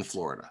in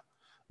Florida,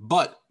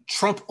 but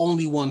Trump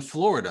only won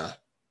Florida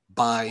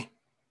by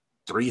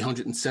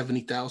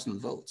 370,000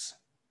 votes.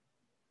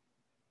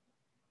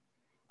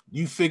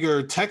 You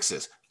figure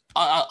Texas.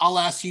 I'll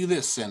ask you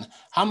this, Sin.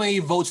 How many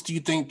votes do you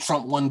think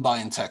Trump won by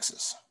in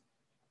Texas?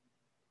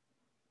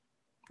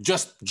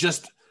 Just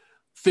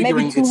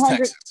figuring maybe it's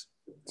Texas.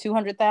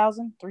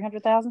 200,000,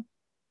 300,000?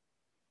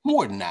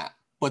 More than that,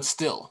 but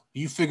still.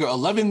 You figure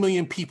 11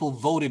 million people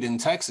voted in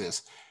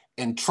Texas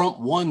and Trump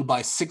won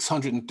by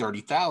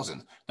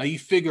 630,000. Now you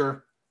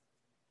figure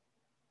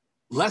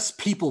less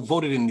people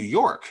voted in New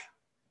York,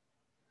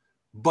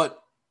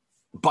 but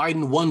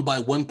Biden won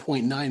by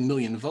 1.9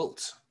 million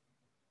votes.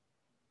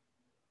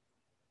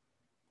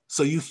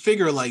 So you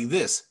figure like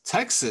this,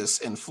 Texas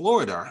and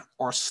Florida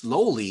are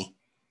slowly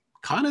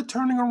kind of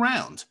turning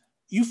around.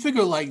 You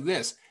figure like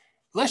this,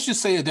 let's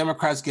just say the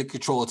Democrats get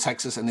control of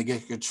Texas and they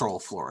get control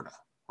of Florida,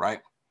 right?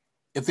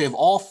 If they have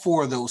all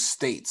 4 of those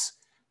states,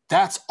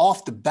 that's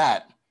off the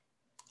bat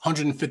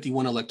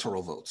 151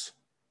 electoral votes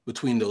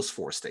between those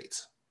 4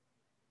 states,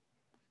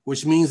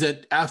 which means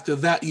that after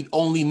that, you'd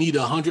only need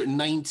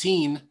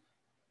 119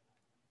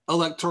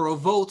 electoral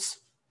votes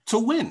to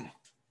win.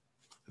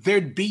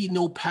 There'd be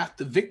no path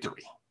to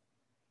victory.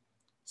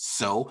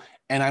 So,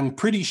 and I'm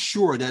pretty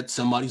sure that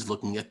somebody's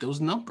looking at those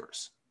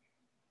numbers.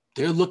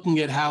 They're looking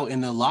at how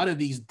in a lot of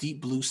these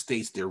deep blue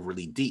states, they're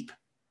really deep.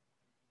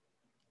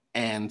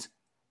 And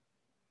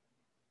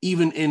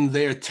even in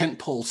their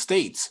tentpole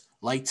states,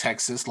 like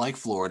Texas, like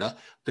Florida,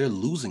 they're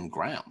losing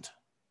ground.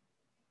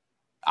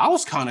 I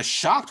was kind of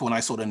shocked when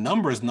I saw the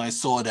numbers and I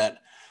saw that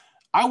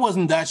I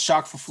wasn't that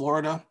shocked for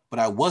Florida, but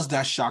I was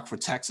that shocked for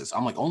Texas.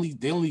 I'm like,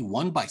 they only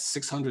won by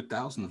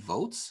 600,000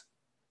 votes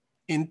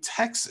in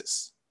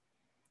Texas.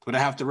 But I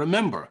have to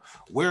remember,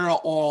 where are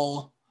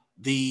all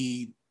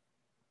the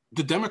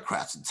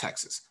Democrats in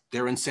Texas?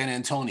 They're in San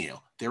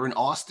Antonio. They're in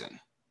Austin.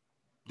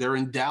 They're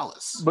in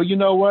Dallas. But you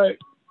know what?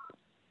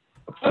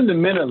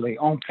 Fundamentally,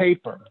 on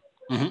paper,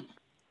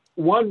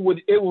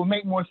 it will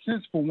make more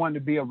sense for one to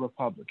be a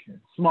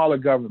Republican, smaller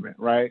government,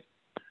 right?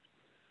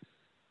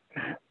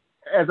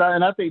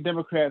 I think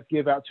Democrats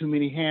give out too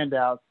many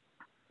handouts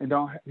and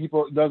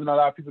doesn't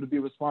allow people to be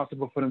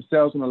responsible for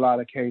themselves in a lot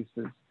of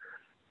cases.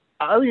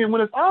 I mean,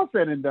 when it's all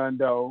said and done,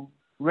 though,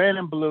 red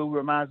and blue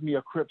reminds me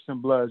of Crips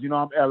and Bloods. You know,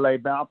 I'm LA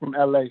bound. I'm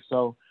from LA,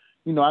 so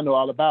you know I know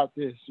all about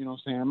this. You know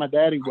what I'm saying? My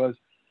daddy was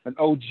an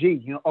OG,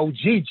 you know,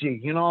 OGG.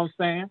 You know what I'm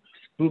saying?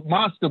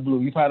 Monster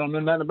Blue. You probably don't know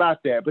nothing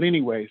about that. But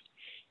anyways,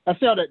 I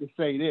say all that to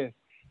say this.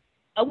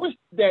 I wish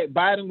that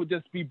Biden would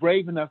just be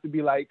brave enough to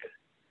be like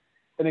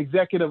an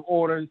executive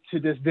order to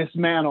just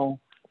dismantle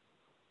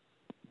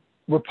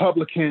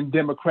Republican,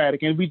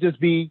 Democratic, and we just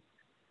be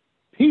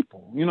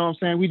people. You know what I'm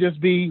saying? We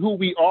just be who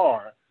we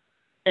are.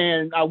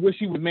 And I wish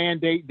he would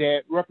mandate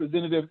that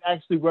representatives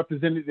actually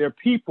represented their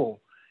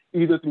people,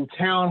 either through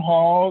town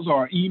halls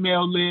or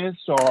email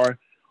lists or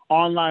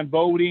online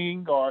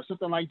voting or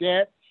something like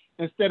that,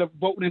 instead of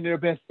voting in their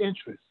best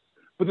interests.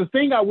 But the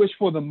thing I wish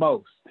for the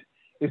most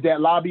is that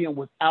lobbying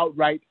was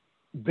outright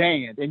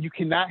banned, and you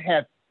cannot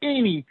have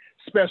any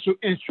special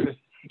interest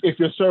if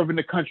you're serving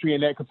the country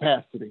in that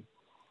capacity.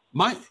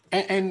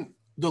 And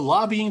the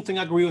lobbying thing,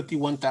 I agree with you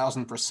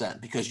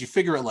 1,000%, because you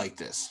figure it like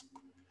this.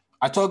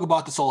 I talk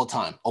about this all the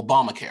time.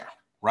 Obamacare,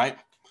 right?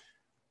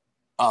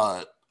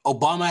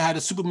 Obama had a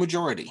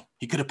supermajority.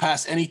 He could have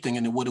passed anything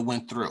and it would have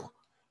went through.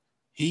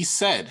 He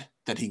said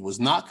that he was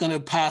not going to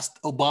pass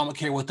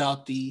Obamacare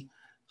without the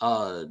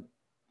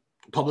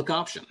public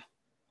option,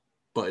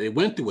 but it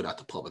went through without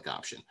the public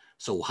option.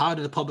 So how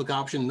did the public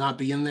option not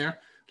be in there?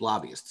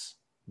 Lobbyists,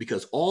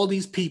 because all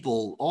these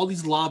people, all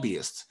these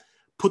lobbyists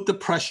put the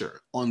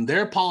pressure on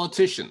their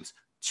politicians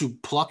to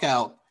pluck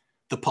out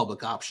the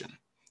public option.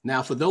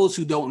 Now, for those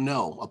who don't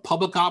know, a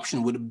public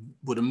option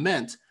would have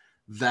meant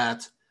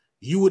that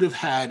you would have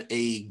had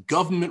a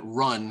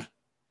government-run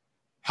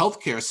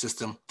healthcare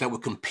system that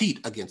would compete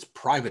against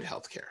private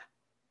healthcare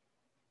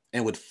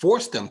and would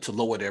force them to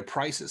lower their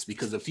prices.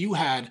 Because if you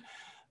had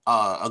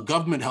a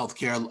government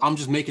healthcare, I'm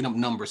just making up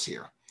numbers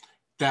here,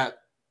 that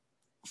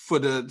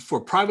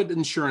for private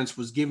insurance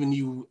was giving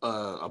you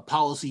a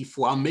policy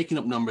for, I'm making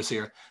up numbers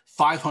here,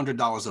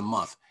 $500 a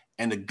month.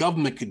 And the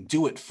government could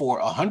do it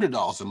for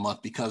 $100 a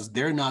month because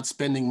they're not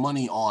spending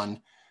money on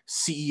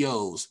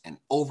CEOs and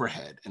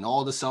overhead and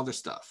all this other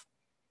stuff.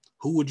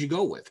 Who would you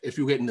go with? If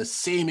you're getting the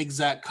same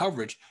exact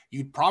coverage,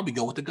 you'd probably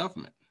go with the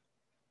government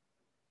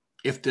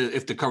if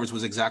the coverage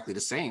was exactly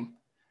the same.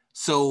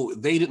 So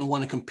they didn't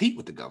want to compete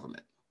with the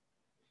government.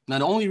 Now,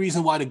 the only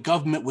reason why the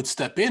government would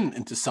step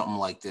into something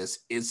like this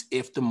is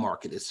if the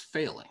market is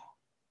failing.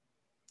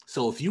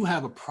 So if you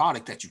have a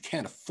product that you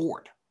can't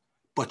afford,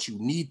 but you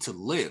need to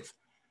live,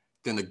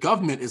 then the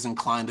government is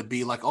inclined to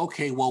be like,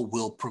 okay, well,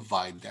 we'll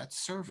provide that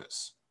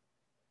service.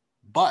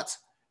 But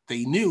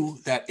they knew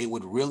that it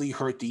would really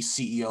hurt these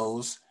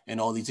CEOs and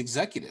all these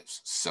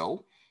executives.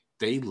 So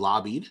they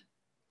lobbied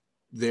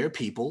their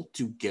people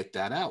to get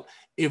that out.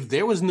 If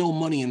there was no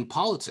money in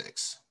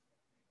politics,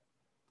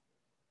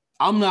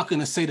 I'm not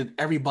going to say that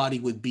everybody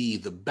would be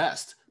the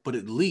best, but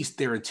at least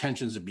their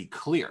intentions would be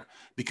clear.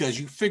 Because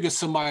you figure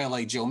somebody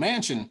like Joe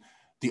Manchin,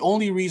 the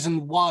only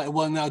reason why,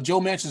 well, now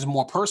Joe Manchin is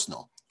more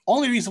personal.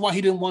 Only reason why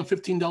he didn't want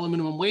 $15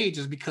 minimum wage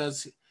is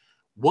because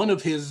one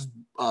of his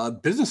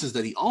businesses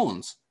that he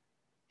owns,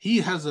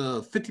 he has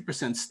a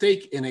 50%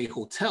 stake in a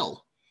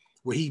hotel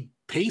where he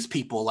pays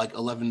people like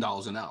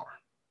 $11 an hour.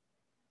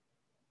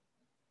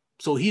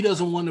 So he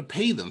doesn't want to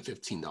pay them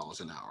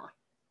 $15 an hour.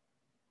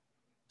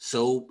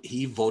 So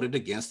he voted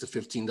against the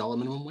 $15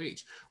 minimum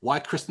wage. Why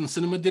Kristen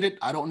Sinema did it,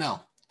 I don't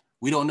know.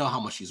 We don't know how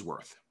much she's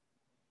worth.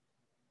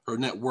 Her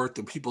net worth,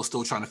 the people are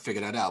still trying to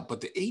figure that out. But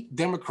the 8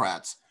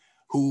 Democrats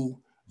who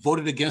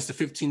voted against the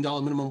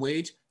 $15 minimum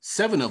wage,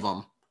 7 of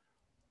them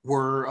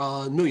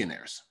were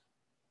millionaires,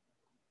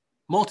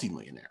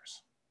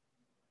 multimillionaires.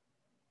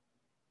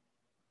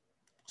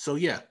 So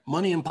yeah,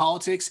 money in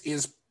politics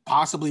is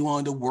possibly one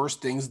of the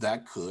worst things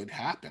that could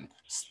happen.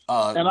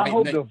 And I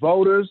hope the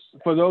voters,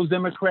 for those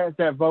Democrats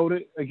that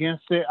voted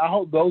against it, I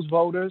hope those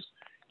voters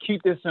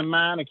keep this in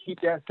mind and keep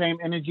that same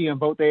energy and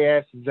vote their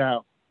asses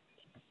out.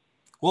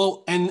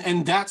 Well,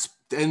 and that's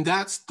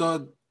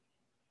the,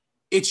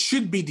 it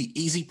should be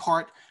the easy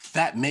part.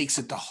 That makes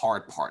it the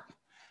hard part,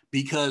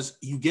 because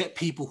you get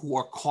people who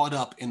are caught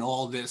up in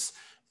all this,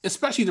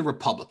 especially the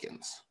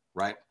Republicans,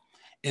 right?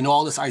 In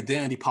all this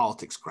identity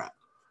politics crap.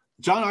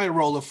 John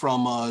Irola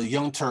from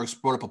Young Turks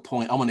brought up a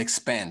point. I'm going to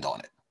expand on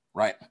it,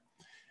 right?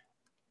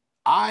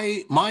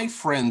 My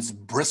friends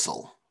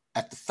bristle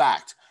at the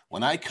fact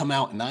when I come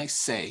out and I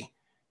say,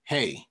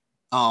 hey,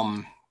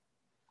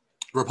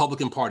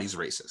 Republican Party's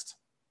racist,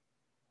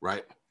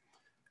 right?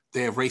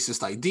 They have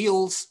racist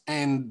ideals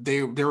and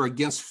they're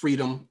against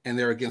freedom and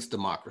they're against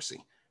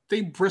democracy.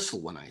 They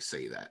bristle when I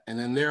say that. And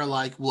then they're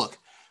like, look,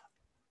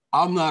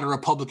 I'm not a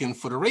Republican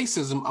for the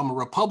racism. I'm a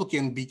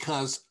Republican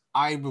because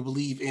I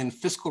believe in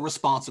fiscal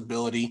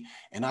responsibility,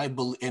 and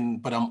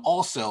but I'm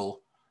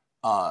also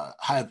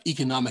have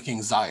economic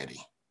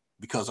anxiety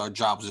because our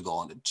jobs are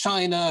going to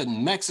China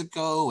and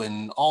Mexico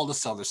and all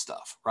this other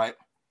stuff, right?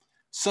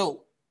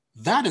 So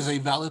that is a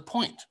valid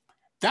point.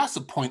 That's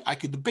a point I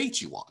could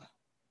debate you on.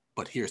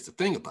 But here's the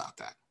thing about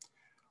that.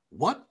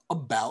 What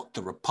about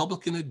the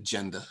Republican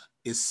agenda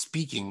is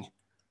speaking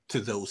to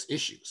those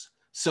issues?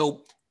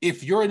 So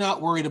if you're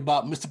not worried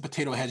about Mr.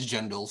 Potato Head's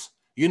genitals,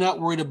 You're not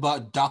worried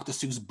about Dr.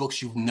 Seuss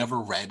books you've never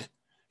read.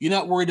 You're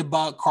not worried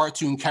about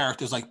cartoon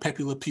characters like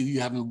Pepe Le Pew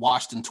you haven't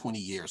watched in 20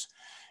 years.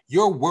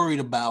 You're worried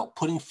about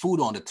putting food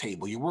on the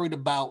table. You're worried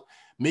about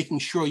making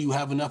sure you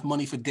have enough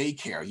money for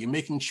daycare. You're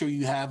making sure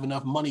you have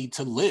enough money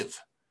to live.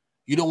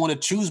 You don't want to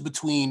choose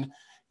between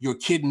your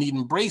kid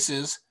needing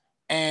braces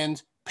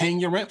and paying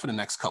your rent for the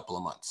next couple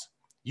of months.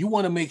 You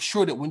want to make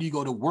sure that when you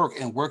go to work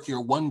and work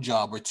your 1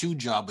 job or 2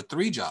 job or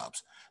 3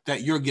 jobs,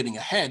 that you're getting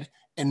ahead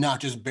and not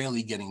just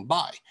barely getting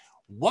by.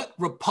 What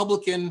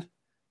Republican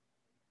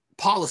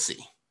policy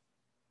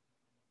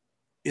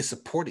is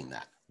supporting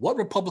that? What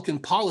Republican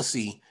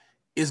policy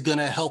is going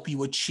to help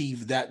you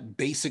achieve that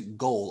basic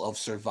goal of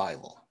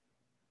survival?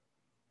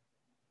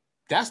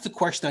 That's the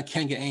question I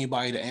can't get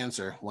anybody to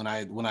answer when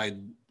I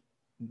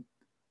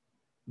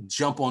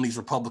jump on these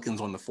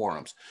Republicans on the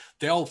forums.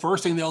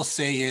 First thing they'll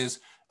say is,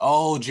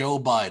 oh, Joe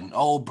Biden.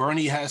 Oh,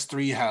 Bernie has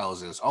 3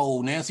 houses.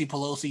 Oh, Nancy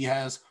Pelosi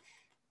has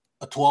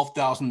a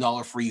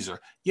 $12,000 freezer.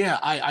 Yeah,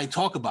 I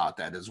talk about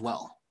that as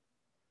well.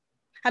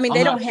 I mean,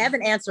 they don't have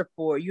an answer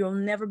for it. You'll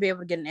never be able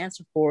to get an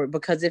answer for it,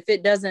 because if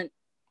it doesn't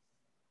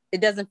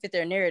fit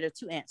their narrative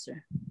to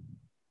answer.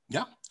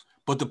 Yeah.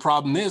 But the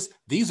problem is,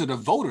 these are the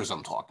voters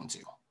I'm talking to.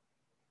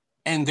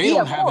 And they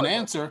don't have an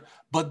answer,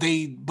 but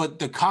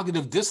the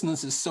cognitive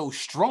dissonance is so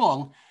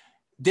strong,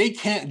 they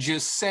can't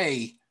just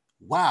say,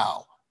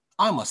 wow,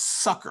 I'm a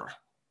sucker.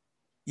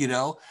 You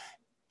know,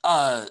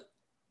 I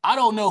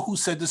don't know who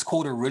said this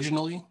quote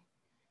originally.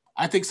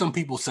 I think some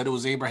people said it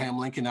was Abraham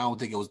Lincoln. I don't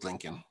think it was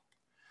Lincoln.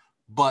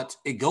 But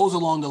it goes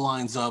along the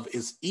lines of,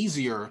 it's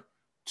easier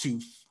to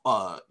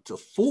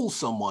fool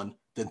someone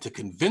than to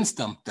convince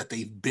them that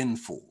they've been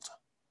fooled.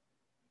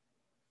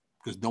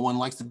 Because no one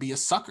likes to be a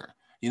sucker.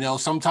 You know,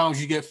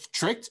 sometimes you get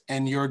tricked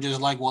and you're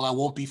just like, well, I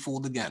won't be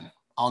fooled again.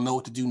 I'll know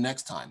what to do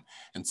next time.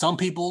 And some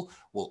people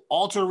will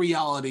alter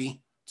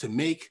reality to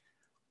make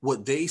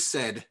what they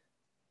said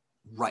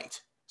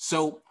right.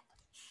 So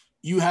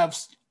you have,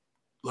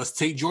 let's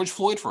take George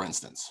Floyd, for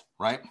instance,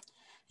 right?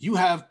 You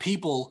have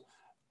people,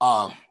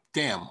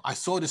 damn, I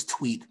saw this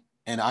tweet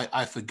and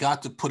I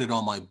forgot to put it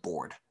on my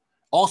board.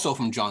 Also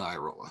from John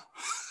Irola.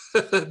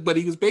 But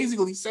he was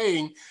basically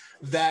saying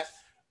that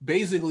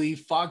basically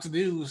Fox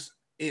News,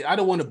 I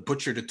don't want to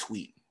butcher the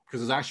tweet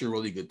because it's actually a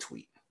really good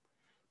tweet.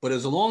 But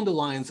it's along the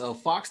lines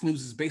of Fox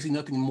News is basically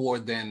nothing more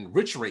than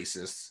rich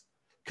racists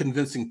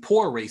convincing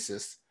poor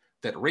racists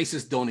that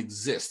racists don't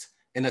exist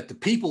and that the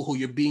people who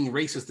you're being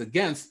racist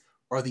against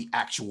are the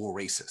actual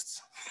racists.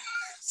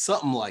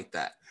 Something like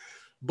that.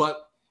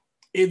 But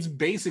it's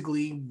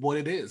basically what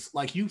it is.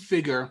 Like, you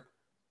figure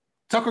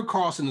Tucker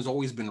Carlson has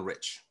always been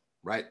rich,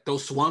 right?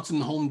 Those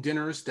Swanson home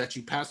dinners that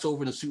you pass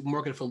over in the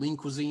supermarket for lean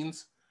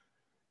cuisines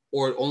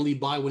or only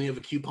buy when you have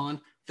a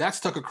coupon, that's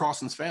Tucker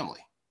Carlson's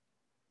family.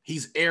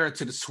 He's heir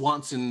to the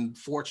Swanson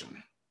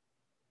fortune.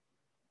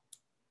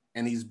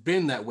 And he's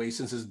been that way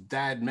since his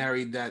dad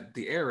married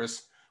the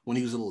heiress when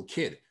he was a little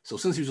kid. So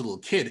since he was a little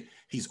kid,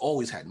 he's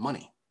always had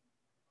money.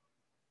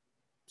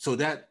 So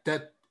that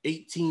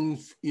 15,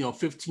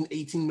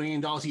 $18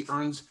 million he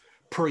earns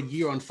per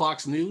year on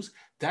Fox News,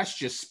 that's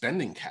just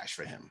spending cash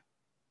for him.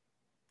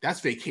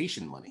 That's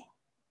vacation money.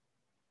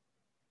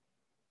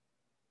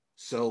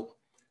 So,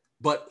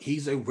 but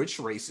he's a rich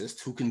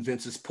racist who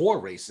convinces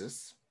poor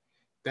racists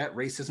that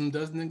racism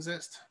doesn't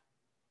exist.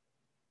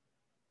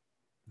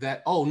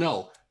 That, oh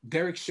no,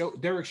 Derek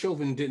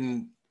Chauvin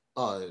didn't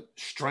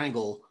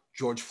strangle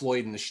George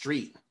Floyd in the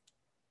street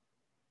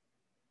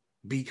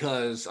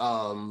because,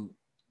 I'm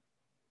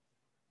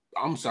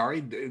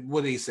sorry,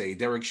 what did he say?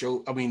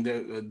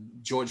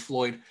 George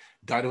Floyd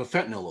died of a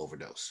fentanyl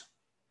overdose.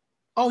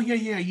 Oh,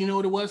 yeah, you know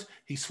what it was?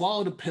 He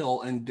swallowed a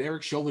pill and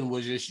Derek Chauvin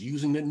was just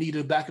using the knee to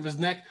the back of his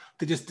neck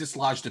to just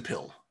dislodge the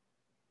pill.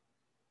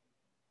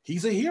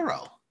 He's a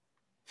hero.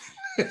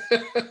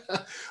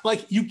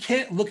 Like, you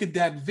can't look at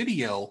that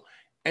video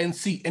and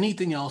see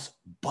anything else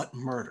but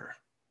murder.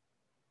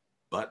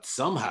 But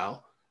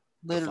somehow,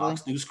 the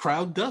Fox News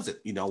crowd does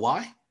it. You know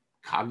why?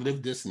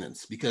 Cognitive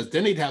dissonance. Because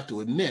then they'd have to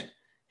admit,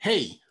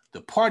 hey,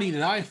 the party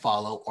that I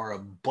follow are a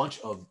bunch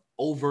of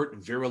overt,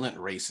 virulent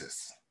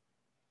racists.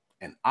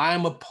 And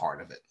I'm a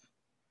part of it.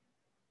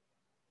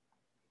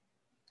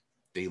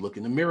 They look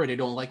in the mirror, they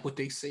don't like what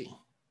they see.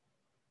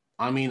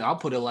 I mean, I'll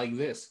put it like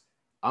this.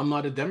 I'm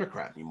not a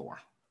Democrat anymore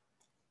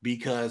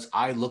because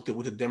I looked at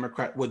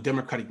what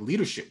Democratic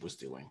leadership was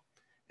doing.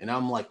 And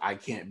I'm like, I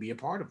can't be a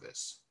part of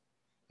this.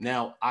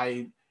 Now,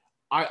 I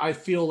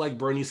feel like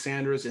Bernie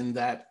Sanders in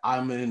that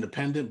I'm an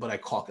independent, but I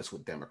caucus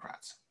with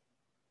Democrats.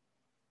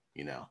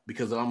 You know,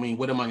 because I mean,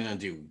 what am I going to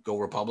do? Go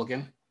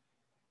Republican?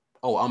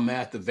 Oh, I'm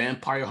mad at the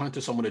vampire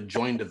hunter, so I'm going to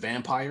join the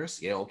vampires.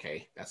 Yeah,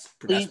 okay, that's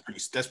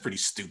pretty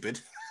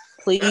stupid.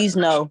 Please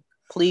no,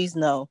 please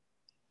no.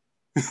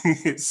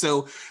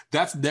 So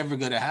that's never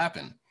going to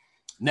happen.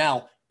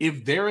 Now,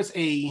 if there's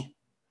a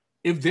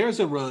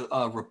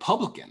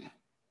Republican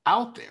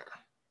out there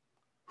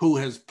who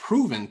has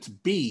proven to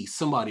be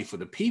somebody for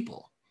the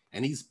people,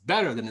 and he's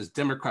better than his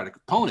Democratic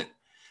opponent,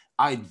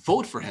 I'd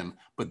vote for him.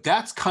 But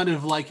that's kind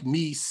of like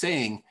me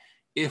saying,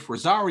 if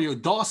Rosario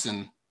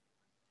Dawson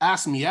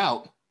asked me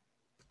out,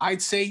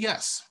 I'd say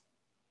yes.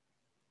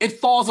 It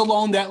falls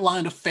along that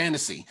line of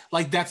fantasy.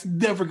 Like, that's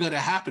never going to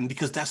happen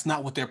because that's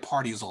not what their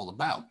party is all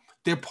about.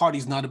 Their party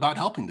is not about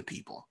helping the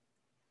people.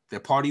 Their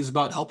party is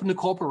about helping the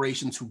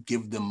corporations who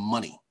give them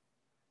money.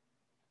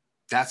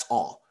 That's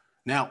all.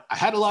 Now, I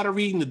had a lot of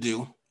reading to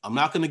do. I'm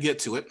not going to get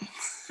to it,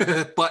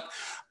 but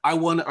I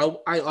want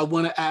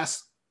to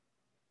ask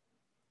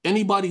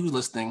anybody who's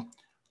listening,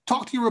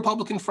 talk to your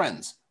Republican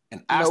friends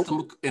and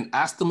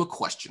ask them a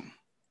question.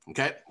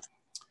 Okay,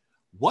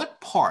 what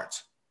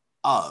part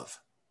of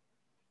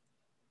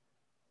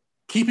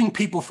keeping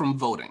people from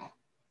voting?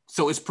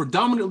 So it's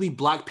predominantly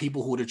Black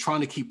people who they're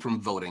trying to keep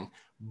from voting,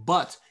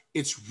 but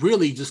it's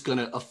really just going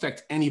to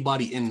affect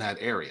anybody in that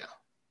area.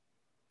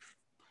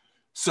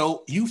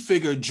 So you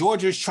figure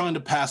Georgia's trying to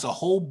pass a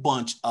whole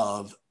bunch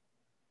of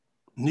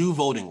new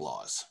voting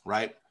laws,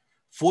 right?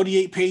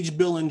 48-page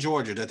bill in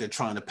Georgia that they're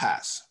trying to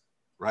pass,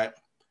 right?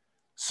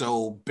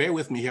 So bear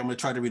with me here. I'm going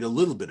to try to read a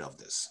little bit of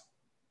this,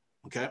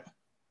 okay?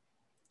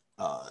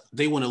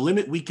 They want to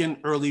limit weekend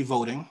early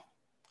voting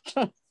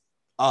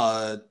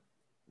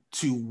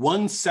to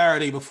one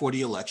Saturday before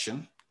the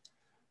election.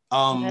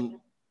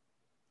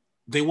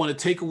 They want to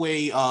take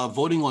away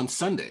voting on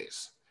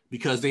Sundays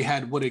because they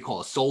had what they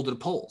call a soul to the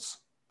polls,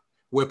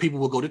 where people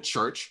will go to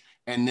church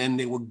and then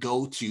they would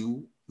go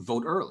to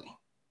vote early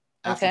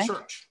after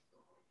church.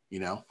 You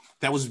know,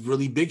 that was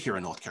really big here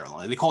in North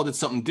Carolina. They called it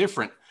something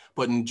different,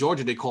 but in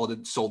Georgia, they called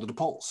it soul to the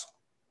polls,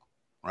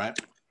 right?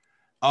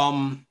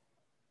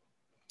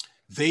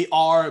 They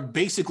are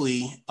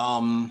basically,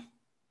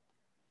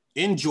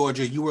 in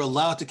Georgia, you were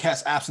allowed to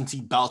cast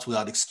absentee ballots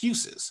without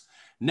excuses.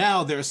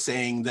 Now they're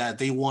saying that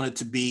they want it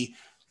to be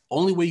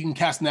only way you can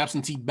cast an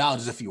absentee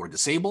ballot is if you are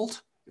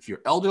disabled, if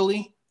you're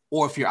elderly,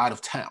 or if you're out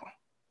of town.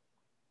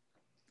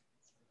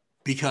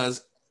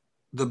 Because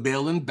the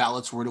mail-in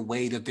ballots were the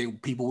way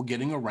that people were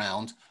getting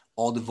around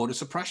all the voter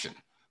suppression.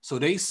 So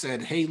they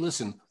said, hey,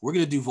 listen, we're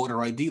going to do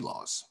voter ID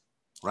laws,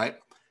 right?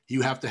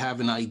 You have to have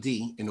an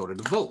ID in order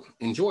to vote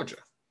in Georgia.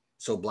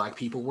 So Black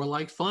people were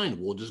like, fine,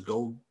 we'll just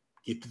go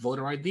get the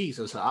voter ID.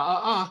 So it's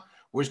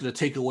we're just going to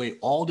take away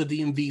all the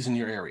DMVs in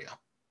your area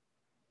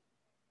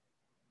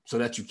so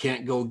that you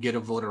can't go get a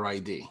voter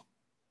ID,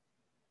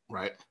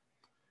 right?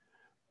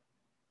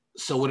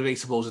 So what are they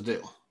supposed to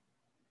do?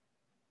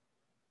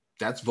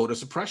 That's voter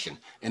suppression.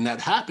 And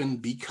that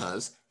happened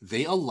because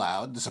they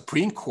allowed the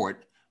Supreme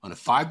Court on a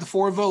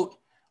 5-4 vote,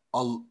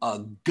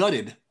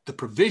 gutted the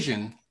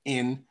provision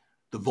in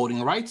the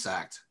Voting Rights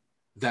Act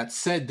that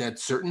said that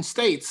certain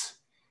states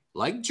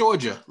like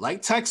Georgia,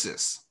 like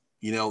Texas,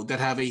 you know, that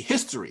have a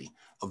history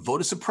of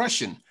voter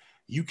suppression,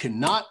 you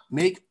cannot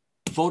make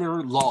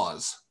voter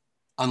laws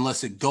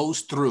unless it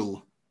goes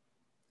through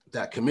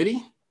that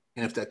committee.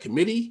 And if that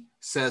committee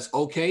says,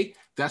 okay,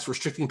 that's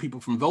restricting people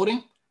from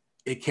voting,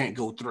 it can't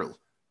go through.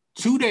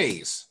 2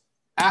 days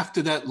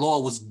after that law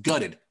was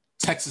gutted,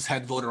 Texas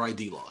had voter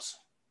ID laws.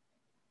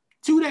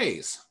 2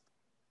 days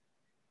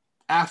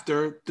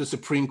after the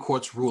Supreme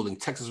Court's ruling,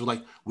 Texas was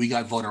like, we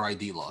got voter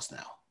ID laws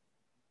now.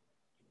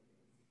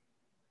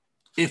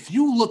 If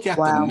you look at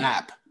the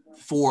map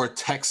for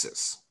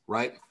Texas,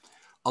 right,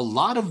 a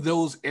lot of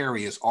those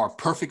areas are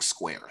perfect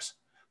squares.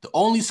 The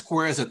only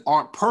squares that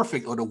aren't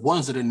perfect are the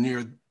ones that are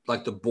near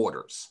like the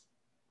borders,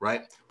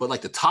 right? But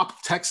like the top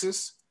of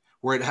Texas,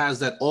 where it has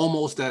that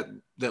almost that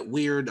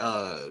weird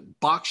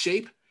box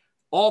shape,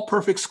 all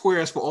perfect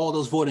squares for all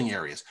those voting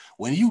areas.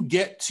 When you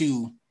get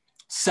to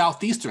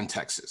southeastern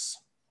Texas,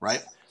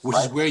 right, which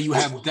is where you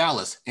have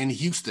Dallas and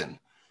Houston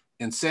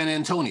and San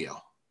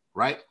Antonio,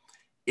 right,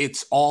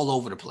 it's all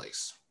over the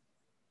place.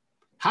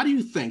 How do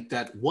you think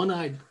that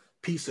one-eyed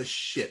piece of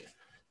shit,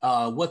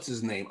 what's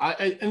his name?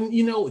 And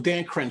you know,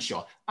 Dan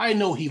Crenshaw, I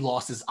know he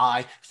lost his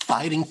eye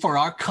fighting for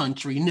our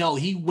country. No,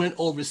 he went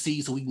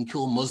overseas so we can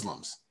kill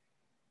Muslims.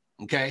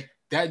 Okay,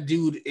 that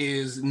dude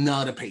is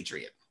not a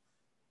patriot.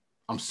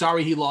 I'm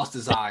sorry he lost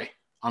his eye.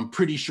 I'm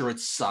pretty sure it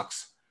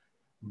sucks,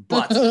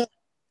 but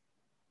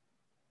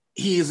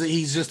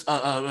he's just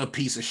a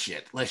piece of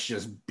shit. Let's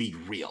just be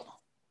real.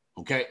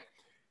 Okay,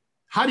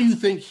 how do you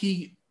think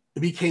he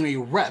became a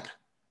rep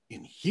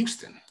in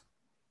Houston?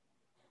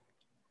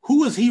 Who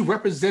was he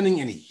representing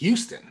in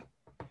Houston?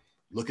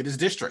 Look at his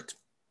district.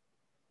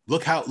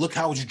 Look how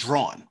it's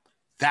drawn.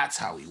 That's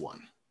how he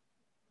won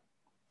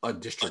a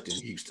district in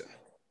Houston.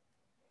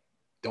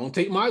 Don't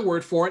take my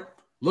word for it.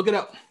 Look it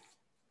up.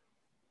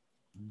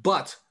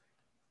 But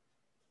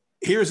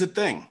here's the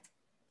thing.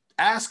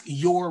 Ask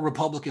your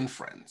Republican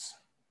friends.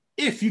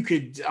 If you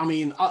could, I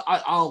mean,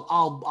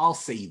 I'll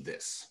say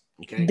this.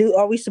 Okay.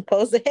 Are we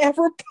supposed to have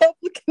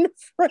Republican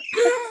friends?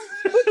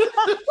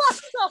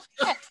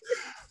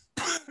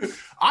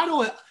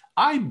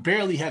 I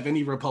barely have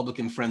any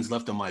Republican friends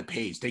left on my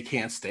page. They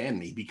can't stand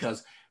me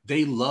because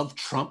they love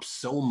Trump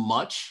so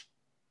much.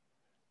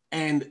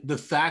 And the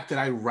fact that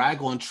I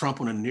rag on Trump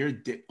on a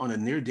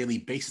near daily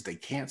basis, they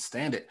can't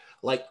stand it.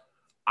 Like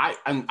I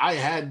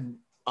had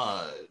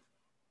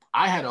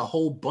a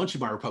whole bunch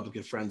of my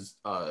Republican friends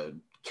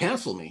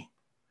cancel me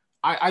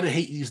I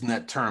hate using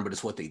that term, but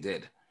it's what they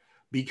did.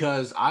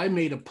 Because I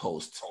made a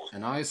post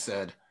and I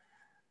said,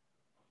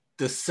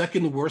 the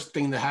second worst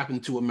thing that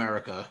happened to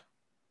America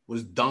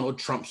was Donald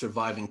Trump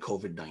surviving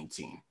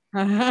COVID-19.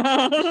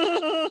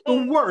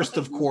 The worst,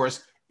 of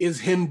course, is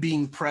him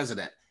being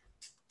president.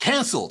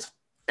 Canceled.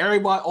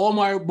 Everybody,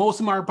 most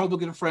of my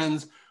Republican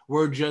friends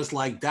were just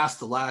like, that's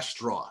the last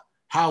straw.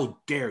 How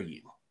dare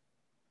you?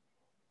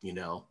 You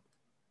know,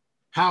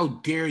 how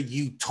dare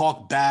you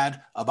talk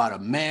bad about a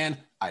man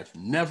I've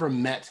never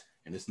met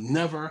and has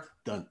never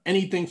done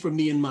anything for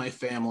me and my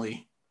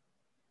family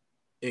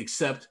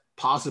except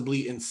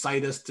possibly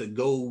incite us to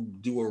go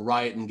do a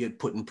riot and get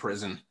put in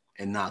prison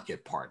and not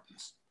get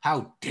pardons.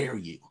 How dare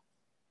you?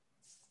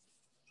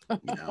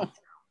 You know,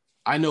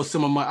 I know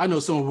some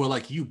were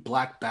like, you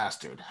black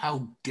bastard.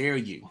 How dare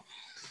you?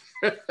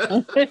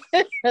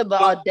 The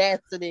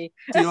audacity.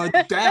 The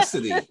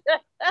audacity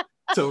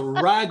to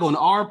rag on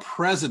our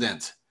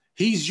president.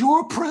 He's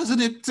your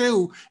president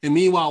too. And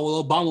meanwhile,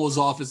 while Obama was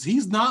office,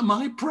 he's not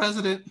my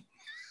president.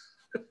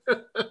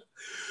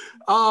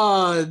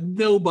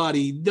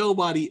 Nobody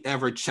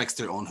ever checks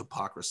their own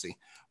hypocrisy.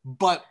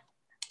 But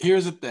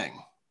here's the thing,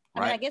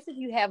 right? I mean, I guess if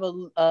you have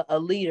a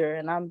leader,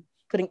 and I'm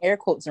putting air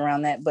quotes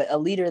around that, but a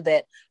leader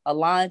that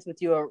aligns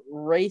with your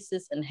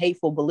racist and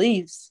hateful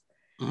beliefs,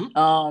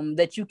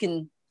 that you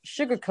can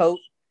sugarcoat.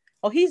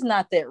 Oh, he's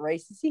not that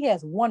racist. He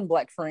has one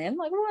black friend.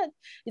 Like, what?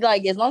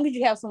 Like, as long as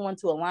you have someone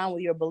to align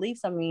with your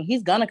beliefs, I mean,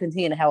 he's gonna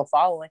continue to have a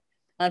following.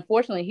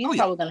 Unfortunately, he's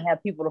probably going to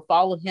have people to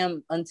follow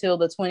him until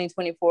the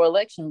 2024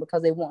 election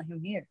because they want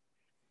him here.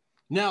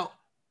 Now,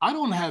 I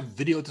don't have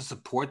video to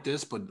support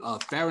this, but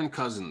Farron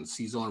Cousins,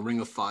 he's on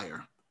Ring of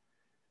Fire.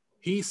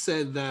 He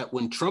said that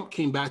when Trump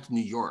came back to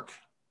New York,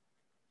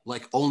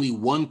 like only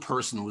one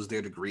person was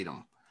there to greet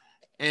him.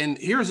 And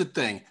here's the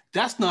thing.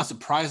 That's not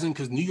surprising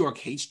because New York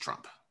hates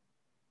Trump.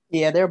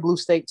 Yeah, they're a blue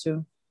state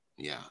too.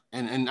 Yeah.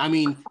 And I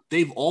mean,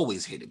 they've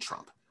always hated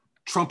Trump.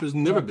 Trump has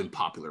never been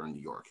popular in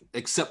New York,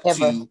 except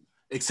the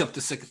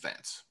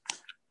sycophants.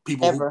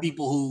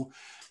 People who,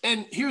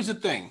 and here's the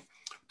thing.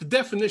 The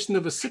definition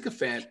of a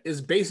sycophant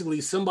is basically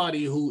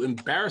somebody who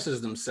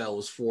embarrasses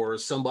themselves for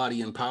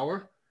somebody in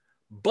power,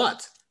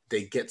 but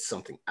they get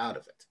something out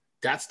of it.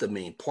 That's the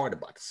main part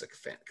about the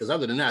sycophant. Because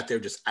other than that, they're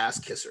just ass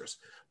kissers.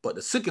 But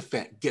the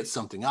sycophant gets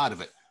something out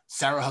of it.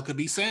 Sarah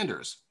Huckabee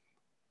Sanders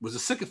was a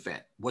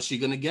sycophant. What's she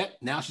going to get?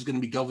 Now she's going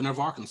to be governor of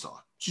Arkansas.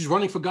 She's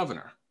running for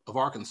governor of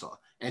Arkansas,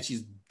 and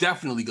she's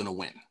definitely going to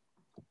win.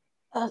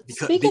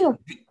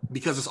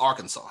 Because it's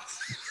Arkansas.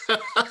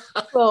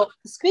 Well,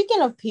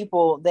 speaking of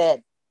people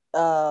that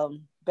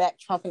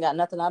backed Trump and got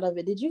nothing out of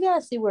it, did you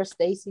guys see where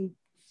Stacey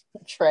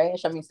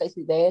Dash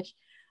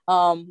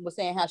was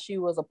saying how she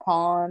was a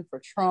pawn for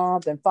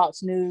Trump and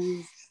Fox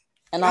News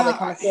and all that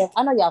kind of stuff?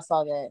 I know y'all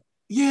saw that.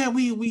 Yeah,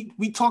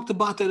 we talked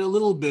about that a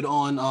little bit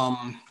on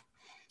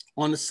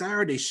the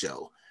Saturday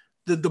show.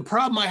 The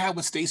problem I have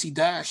with Stacey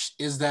Dash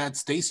is that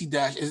Stacey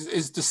Dash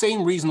is the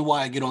same reason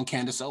why I get on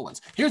Candace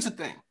Owens. Here's the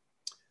thing.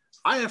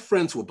 I have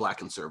friends who are black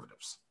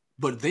conservatives,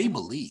 but they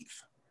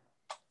believe.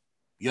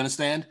 You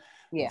understand?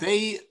 Yeah.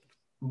 They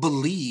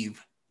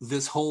believe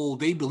this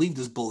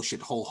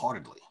bullshit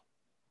wholeheartedly.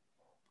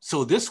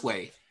 So this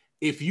way,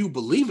 if you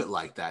believe it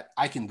like that,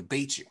 I can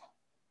debate you.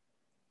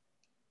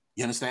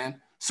 You understand?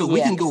 So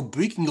we can go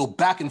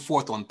back and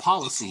forth on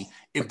policy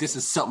if this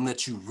is something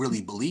that you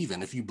really believe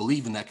in, if you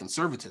believe in that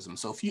conservatism.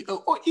 So if you,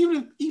 or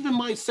even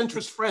my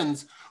centrist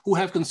friends who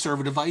have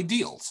conservative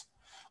ideals,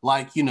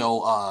 like,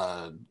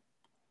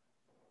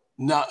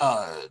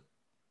 not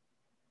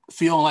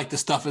feeling like the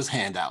stuff is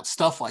handouts,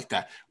 stuff like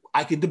that.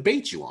 I could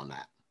debate you on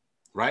that,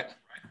 right?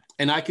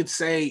 And I could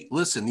say,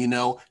 listen,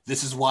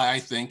 this is why I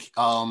think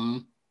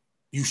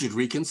you should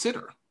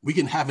reconsider. We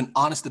can have an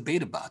honest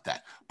debate about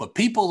that. But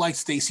people like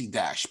Stacey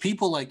Dash,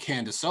 people like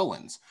Candace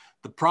Owens,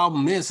 the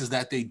problem is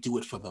that they do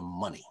it for the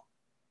money.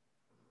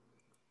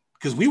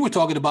 Because we were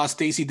talking about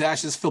Stacey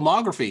Dash's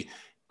filmography.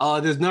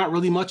 There's not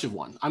really much of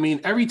one. I mean,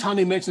 every time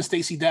they mention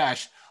Stacey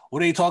Dash, what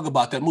do they talk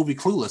about? That movie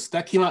Clueless.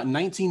 That came out in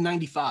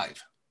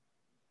 1995.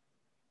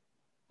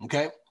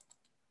 Okay?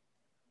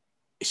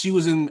 She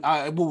was in,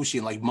 what was she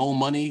in? Like Mo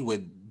Money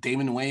with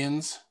Damon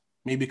Wayans,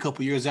 maybe a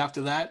couple years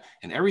after that.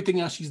 And everything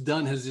else she's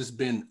done has just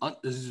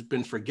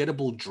been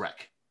forgettable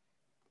dreck.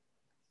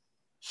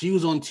 She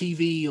was on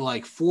TV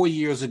like 4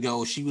 years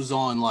ago. She was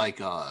on like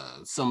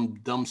some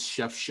dumb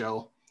chef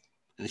show.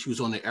 And she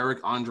was on the Eric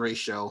Andre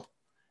show.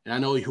 And I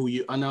know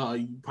you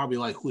probably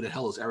like, who the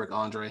hell is Eric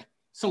Andre?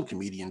 Some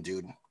comedian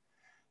dude.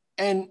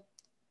 And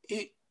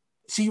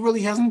she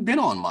really hasn't been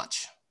on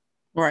much.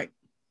 Right.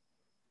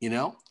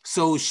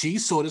 So she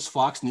saw this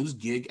Fox News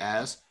gig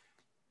as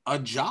a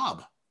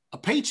job, a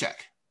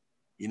paycheck.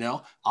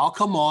 I'll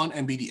come on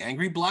and be the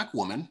angry black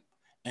woman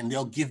and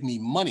they'll give me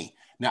money.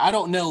 Now, I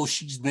don't know if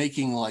she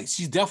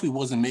definitely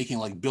wasn't making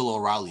like Bill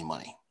O'Reilly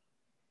money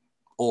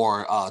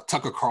or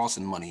Tucker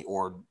Carlson money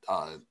or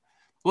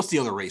what's the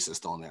other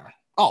racist on there?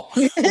 Oh,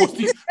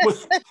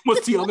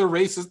 what's the other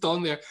racist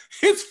on there?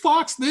 It's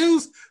Fox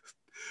News.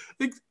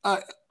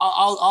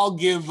 I'll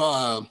give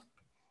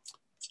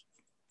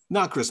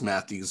Not Chris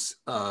Matthews.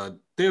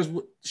 There's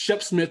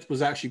Shep Smith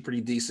was actually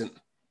pretty decent.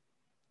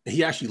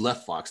 He actually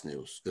left Fox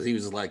News because he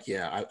was like,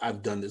 yeah,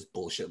 I've done this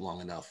bullshit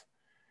long enough.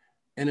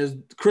 And there's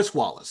Chris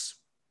Wallace.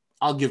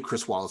 I'll give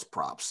Chris Wallace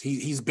props.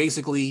 He's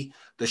basically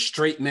the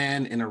straight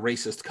man in a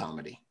racist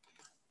comedy.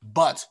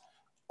 But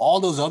all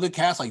those other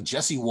cats like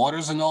Jesse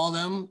Waters and all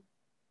them,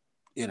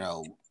 you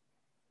know,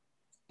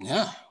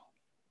 yeah.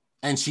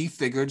 And she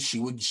figured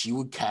she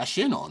would cash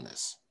in on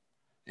this.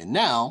 And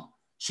now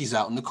she's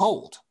out in the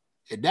cold.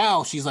 And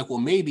now she's like, well,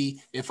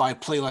 maybe if I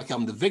play like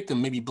I'm the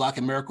victim, maybe Black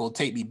America will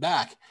take me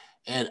back.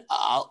 And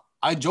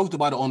I joked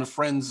about it on a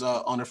friend's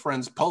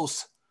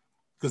post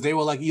because they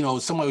were like, you know,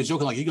 somebody was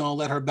joking like, you're gonna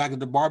let her back at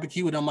the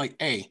barbecue? And I'm like,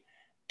 hey,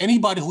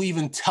 anybody who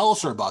even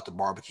tells her about the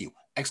barbecue,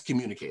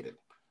 excommunicated.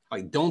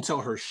 Like, don't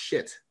tell her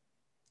shit.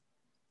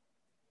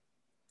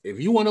 If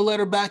you want to let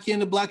her back in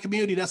the Black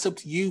community, that's up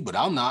to you, but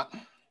I'm not.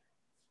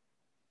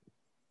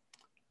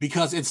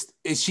 Because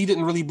she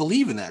didn't really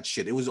believe in that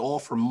shit. It was all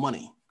for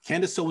money.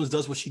 Candace Owens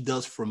does what she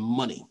does for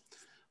money.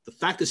 The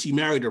fact that she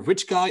married a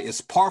rich guy is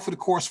par for the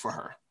course for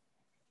her.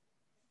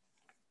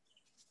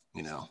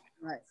 You know?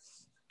 Right.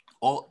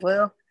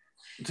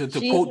 To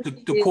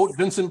quote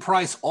Vincent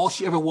Price, all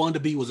she ever wanted to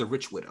be was a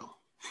rich widow.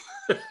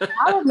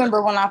 I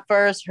remember when I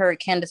first heard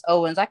Candace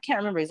Owens, I can't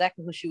remember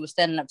exactly who she was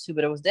standing up to,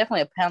 but it was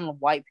definitely a panel of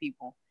white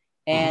people.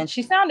 And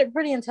she sounded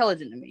pretty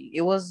intelligent to me.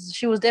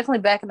 She was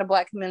definitely back in the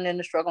Black community and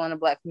the struggle in the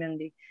Black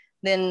community.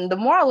 Then the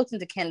more I looked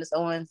into Candace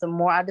Owens, the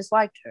more I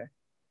disliked her.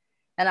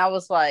 And I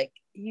was like,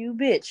 you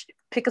bitch,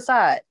 pick a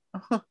side.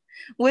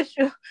 which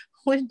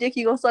dick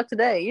you gonna suck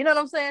today? You know what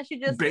I'm saying? She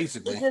just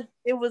basically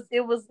it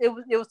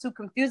was too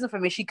confusing for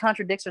me. She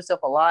contradicts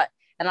herself a lot,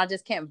 and I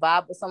just can't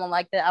vibe with someone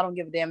like that. I don't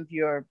give a damn if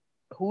you're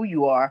who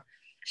you are.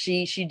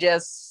 She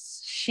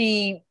says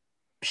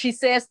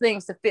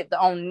things to fit the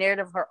own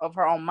narrative of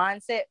her own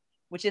mindset,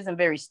 which isn't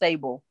very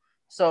stable.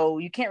 So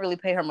you can't really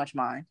pay her much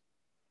mind,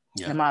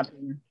 in my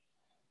opinion.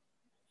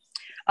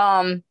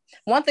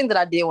 One thing that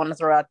I did want to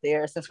throw out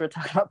there, since we're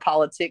talking about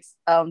politics,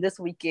 this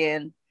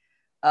weekend,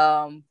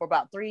 for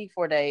about 3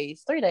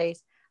 days,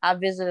 I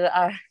visited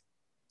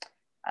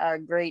our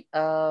great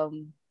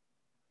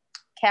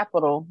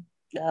capital,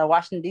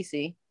 Washington,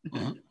 D.C.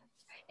 Mm-hmm.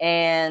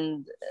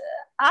 And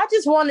I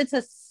just wanted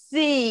to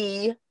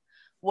see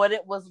what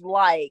it was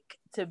like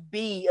to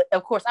be.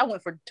 Of course, I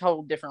went for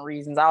total different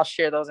reasons. I'll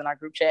share those in our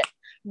group chat.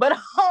 But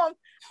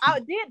I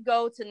did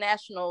go to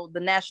the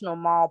National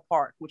Mall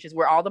Park, which is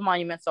where all the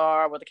monuments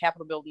are, where the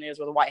Capitol building is,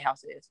 where the White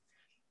House is.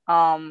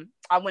 I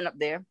went up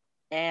there,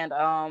 and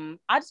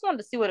I just wanted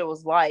to see what it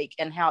was like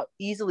and how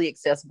easily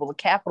accessible the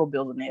Capitol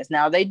building is.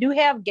 Now, they do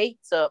have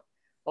gates up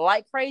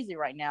like crazy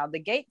right now. The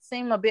gates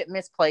seem a bit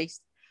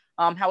misplaced.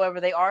 However,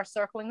 they are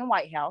circling the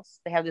White House.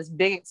 They have this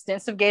big,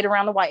 extensive gate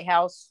around the White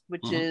House,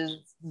 which is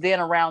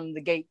then around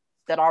the gate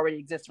that already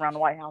exists around the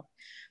White House.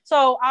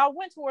 So I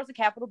went towards the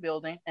Capitol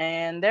building,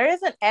 and there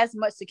isn't as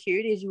much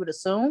security as you would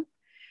assume,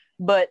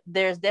 but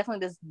there's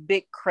definitely this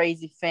big,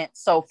 crazy fence.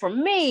 So for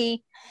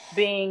me,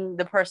 being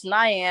the person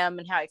I am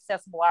and how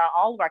accessible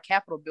all of our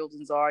Capitol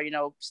buildings are, you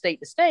know, state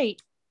to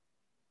state,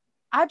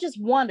 I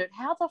just wondered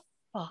how the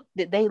fuck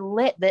did they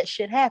let that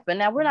shit happen?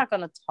 Now, we're not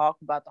going to talk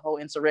about the whole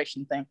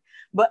insurrection thing,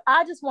 but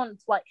I just wanted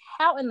to, like,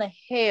 how in the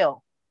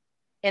hell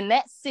in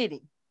that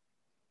city,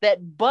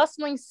 that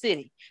bustling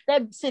city,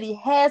 that city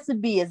has to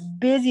be as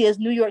busy as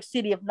New York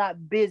City, if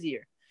not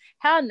busier.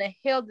 How in the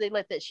hell did they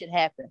let that shit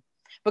happen?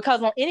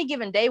 Because on any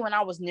given day when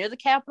I was near the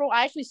Capitol,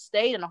 I actually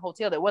stayed in a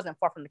hotel that wasn't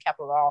far from the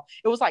Capitol at all.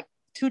 It was like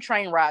 2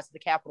 train rides to the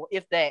Capitol,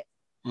 if that.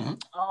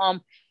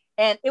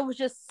 And it was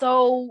just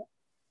so,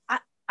 I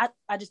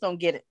just don't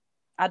get it.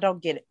 I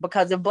don't get it,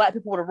 because if Black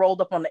people would have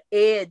rolled up on the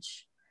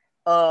edge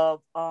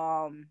of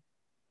what's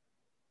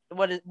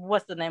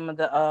the name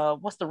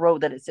of what's the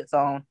road that it sits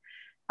on?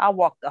 I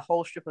walked the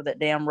whole strip of that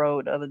damn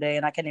road the other day,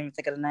 and I can't even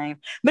think of the name.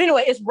 But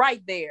anyway, it's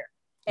right there,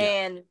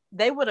 and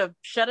they would have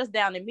shut us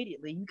down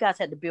immediately. You guys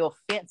had to build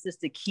fences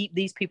to keep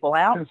these people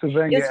out.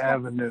 Pennsylvania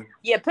Avenue.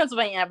 Yeah,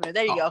 Pennsylvania Avenue.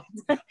 There you go.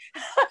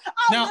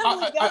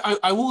 Now,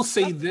 I will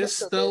say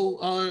this though,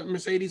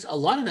 Mercedes. A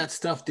lot of that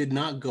stuff did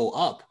not go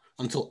up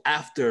until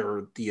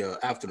after the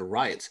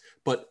riots.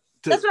 But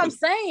that's what I'm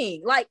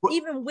saying. Like,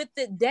 even with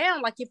it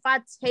down, like if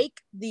I take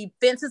the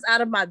fences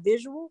out of my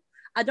visual,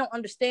 I don't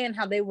understand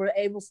how they were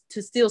able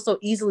to still so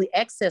easily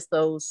access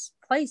those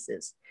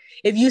places.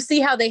 If you see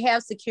how they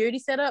have security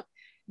set up,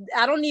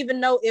 I don't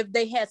even know if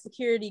they had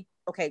security.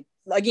 Okay,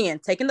 again,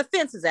 taking the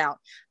fences out,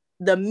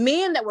 the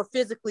men that were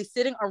physically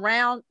sitting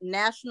around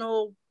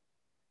National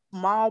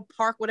Mall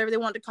Park, whatever they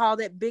wanted to call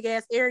that big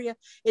ass area,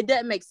 it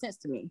doesn't make sense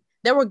to me.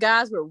 There were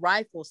guys with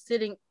rifles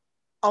sitting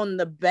on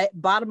the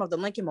bottom of the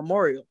Lincoln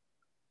Memorial.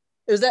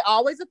 Is that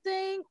always a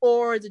thing,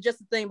 or is it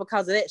just a thing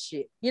because of that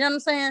shit? You know what I'm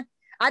saying?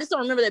 I just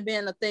don't remember that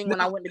being a thing when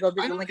I went to go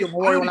visit Lincoln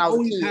Memorial when I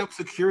was a kid. Have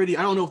security.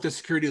 I don't know if the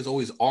security is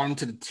always armed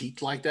to the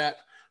teeth like that.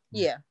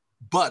 Yeah.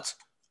 But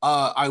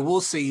I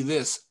will say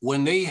this: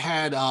 when they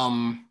had,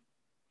 I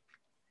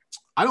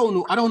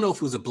don't know if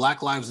it was a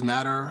Black Lives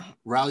Matter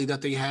rally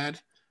that they had.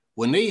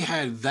 When they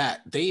had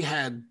that, they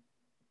had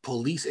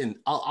police, and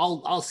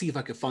I'll see if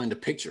I can find the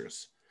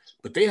pictures,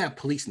 but they have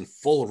police in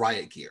full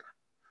riot gear.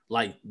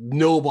 Like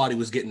nobody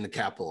was getting the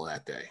Capitol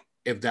that day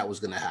if that was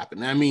going to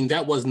happen. I mean,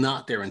 that was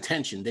not their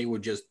intention. They were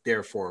just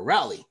there for a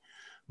rally,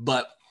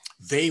 but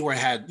they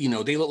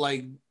look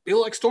like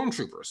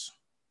stormtroopers.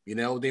 You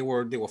know, they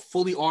were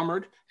fully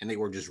armored and they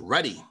were just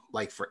ready,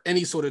 like for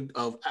any sort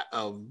of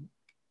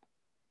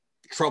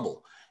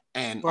trouble.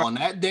 And on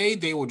that day,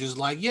 they were just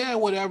like, yeah,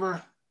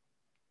 whatever.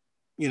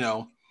 You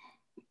know,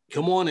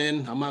 come on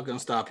in. I'm not going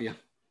to stop you.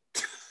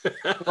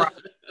 Right.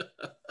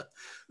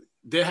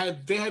 They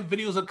had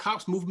videos of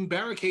cops moving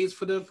barricades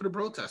for the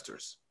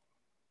protesters.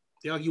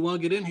 They're like, you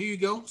want to get in? Here you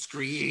go.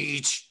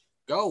 Screech.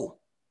 Go.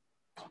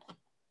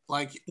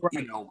 Like, right.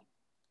 You know,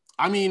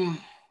 I mean,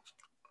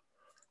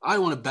 I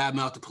don't want to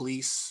badmouth the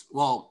police.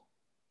 Well,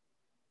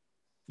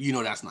 you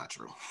know that's not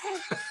true.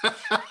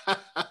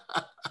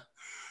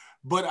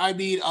 But I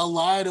mean, a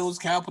lot of those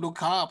Capitol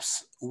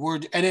cops were,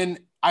 and then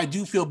I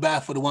do feel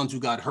bad for the ones who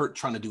got hurt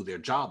trying to do their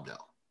job,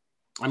 though.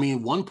 I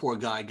mean, one poor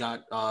guy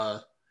got,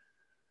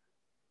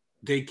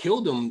 they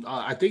killed him.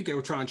 I think they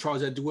were trying to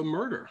charge that dude with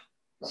murder.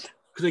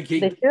 Because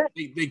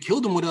they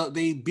killed him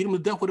they beat him to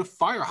death with a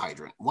fire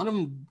hydrant. One of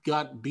them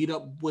got beat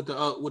up with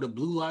a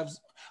Blue Lives.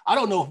 I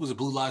don't know if it was a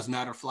Blue Lives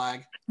Matter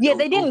flag. Yeah,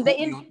 they didn't. They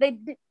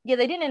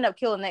didn't end up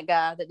killing that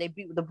guy that they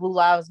beat with the Blue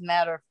Lives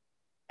Matter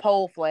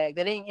pole flag.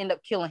 They didn't end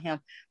up killing him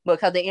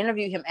because they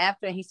interviewed him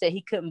after, and he said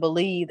he couldn't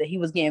believe that he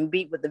was getting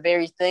beat with the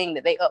very thing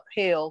that they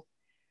upheld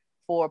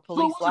for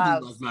police lives.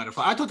 Blue Lives Matter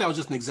flag? I thought that was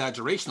just an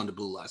exaggeration on the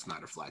Blue Lives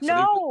Matter flag.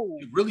 So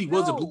it really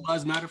was a Blue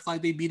Lives Matter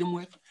flag they beat him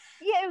with?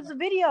 Yeah, it was a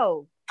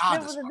video. There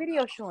was a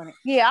video showing it.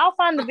 Yeah, I'll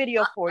find the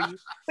video for you.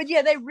 But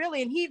yeah, they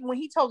really, and when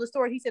he told the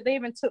story, he said they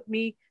even took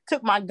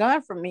my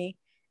gun from me,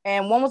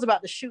 and one was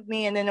about to shoot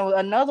me, and then there was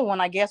another one,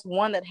 I guess,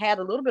 one that had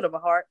a little bit of a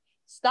heart,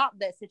 stopped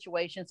that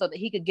situation so that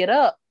he could get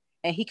up,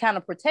 and he kind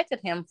of protected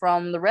him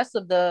from the rest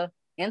of the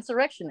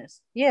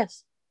insurrectionists.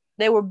 Yes,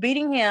 they were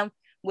beating him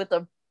with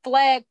a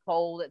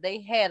flagpole that they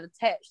had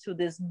attached to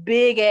this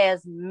big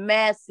ass,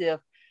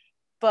 massive,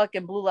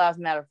 fucking Blue Lives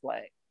Matter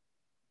flag.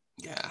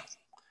 Yeah.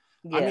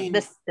 Yeah, I mean,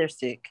 they're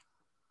sick.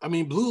 I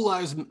mean, blue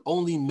lives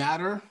only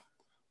matter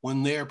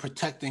when they're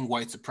protecting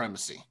white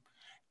supremacy.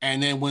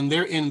 And then when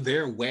they're in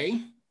their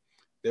way,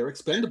 they're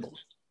expendable.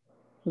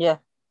 Yeah.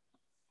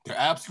 They're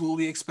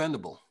absolutely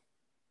expendable.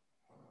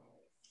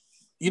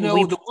 You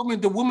know,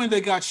 the woman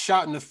that got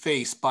shot in the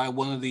face by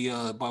one of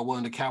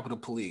the Capitol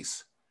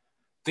Police,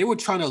 they were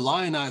trying to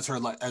lionize her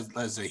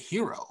as a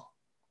hero.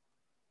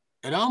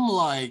 And I'm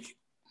like,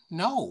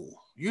 no.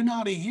 You're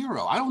not a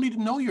hero. I don't need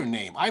to know your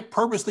name. I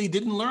purposely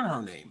didn't learn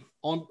her name.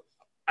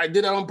 I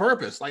did that on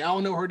purpose. Like, I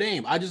don't know her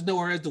name. I just know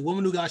her as the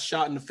woman who got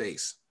shot in the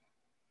face.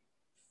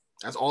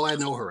 That's all I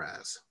know her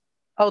as.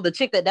 Oh, the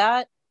chick that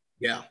died?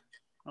 Yeah.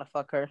 Oh,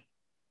 fuck her.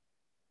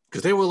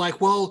 Because they were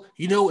like, well,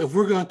 you know, if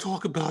we're going to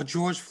talk about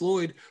George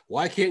Floyd,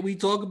 why can't we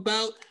talk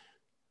about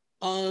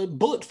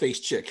Bullet Face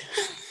chick?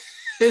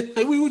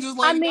 And we were just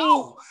like,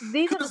 no.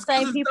 These are the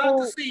same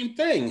people. It's not the same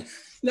thing.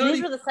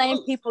 These are the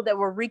same people that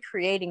were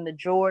recreating the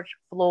George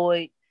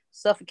Floyd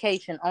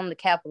suffocation on the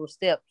Capitol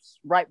steps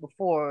right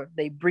before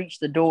they breached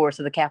the doors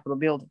to the Capitol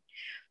building.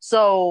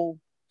 So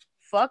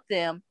fuck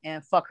them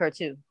and fuck her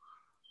too.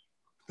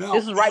 No.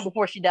 This was right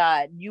before she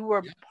died. You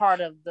were part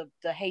of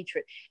the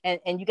hatred.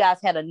 And you guys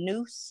had a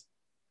noose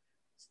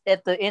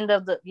at the end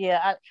of the,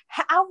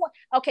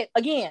 okay,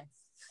 again,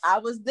 I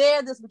was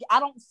there this week. I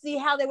don't see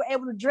how they were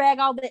able to drag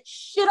all that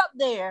shit up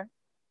there.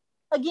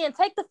 Again,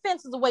 take the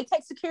fences away,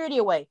 take security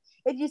away.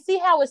 If you see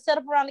how it's set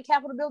up around the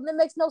Capitol building, it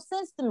makes no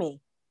sense to me.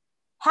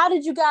 How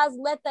did you guys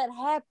let that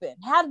happen?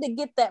 How did it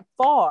get that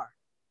far?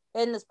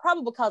 And it's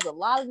probably because a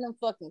lot of them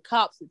fucking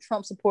cops are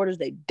Trump supporters,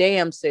 they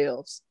damn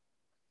selves.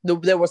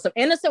 There were some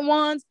innocent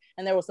ones,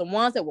 and there were some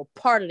ones that were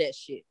part of that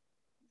shit.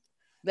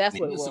 That's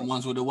what it was. The innocent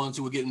ones were the ones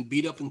who were getting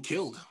beat up and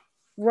killed.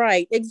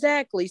 Right,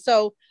 exactly.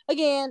 So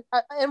again,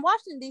 in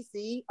Washington,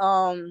 D.C.,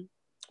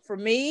 for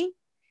me,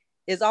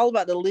 it's all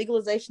about the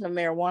legalization of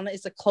marijuana.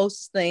 It's the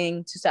closest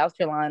thing to South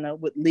Carolina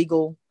with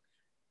legal,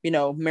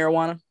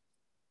 marijuana.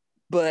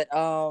 But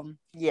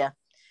yeah,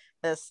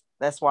 that's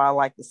why I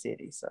like the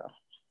city. So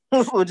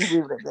we'll just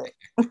leave it at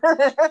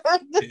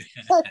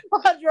that.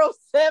 I drove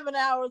 7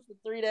 hours for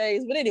 3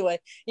 days, but anyway,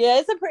 yeah,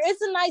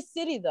 it's a nice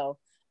city though.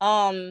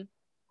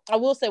 I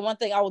will say one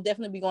thing: I will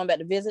definitely be going back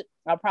to visit.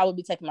 I'll probably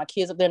be taking my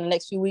kids up there in the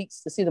next few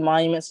weeks to see the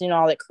monuments,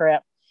 all that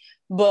crap.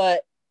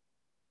 But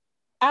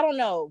I don't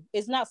know.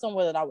 It's not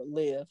somewhere that I would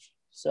live.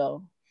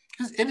 So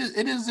it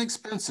is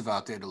expensive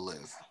out there to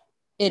live.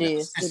 It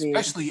is,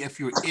 especially if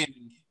you're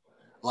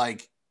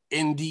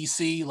in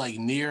DC, like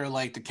near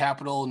like the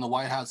Capitol and the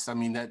White House. I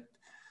mean that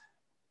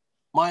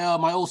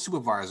my old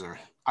supervisor,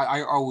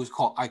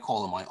 I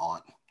call her my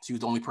aunt. She was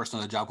the only person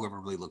on the job who ever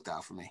really looked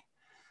out for me.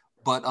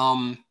 But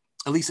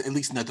at least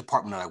in that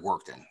department that I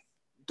worked in,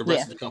 the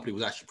rest of the company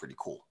was actually pretty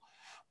cool.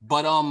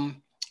 But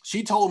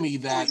she told me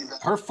that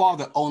her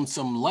father owned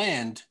some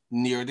land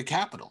near the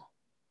Capitol,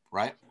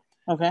 right?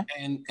 Okay.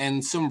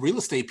 And some real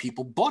estate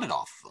people bought it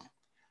off of him.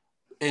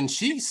 And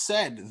she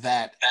said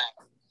that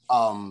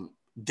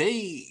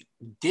they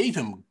gave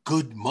him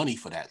good money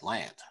for that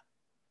land.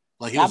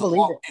 Like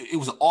it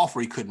was an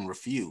offer he couldn't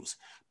refuse.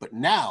 But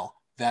now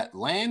that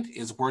land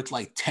is worth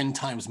like 10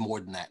 times more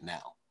than that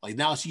now. Like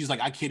now she's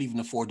like, I can't even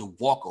afford to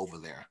walk over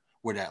there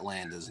where that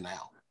land is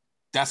now.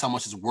 That's how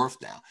much it's worth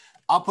now.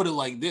 I'll put it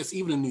like this,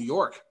 even in New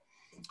York,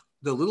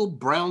 the little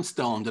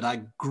brownstone that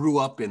I grew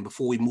up in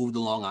before we moved to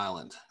Long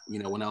Island, you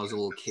know, when I was a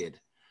little kid,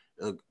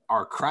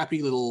 our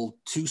crappy little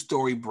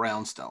 2-story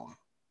brownstone,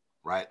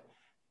 right?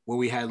 Where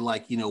we had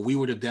like, you know, we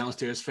were the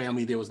downstairs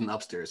family, there was an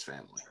upstairs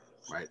family,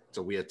 right?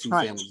 So we had 2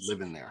 families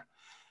living there.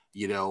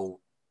 You know,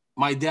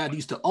 my dad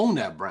used to own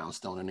that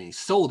brownstone and he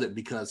sold it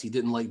because he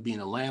didn't like being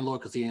a landlord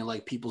because he didn't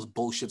like people's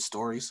bullshit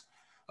stories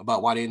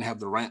about why they didn't have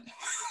the rent.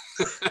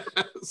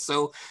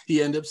 So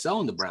he ended up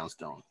selling the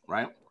brownstone,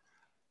 right?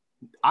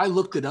 I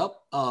looked it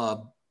up a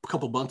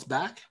couple months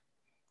back.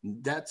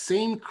 That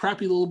same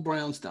crappy little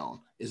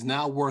brownstone is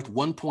now worth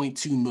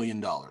 $1.2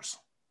 million.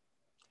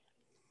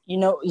 You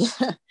know,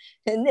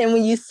 and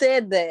when you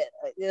said that,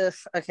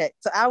 okay,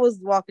 so I was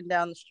walking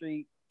down the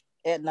street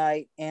at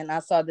night and I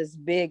saw this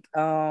big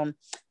sign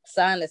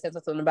that said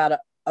something about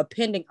a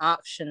pending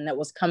auction that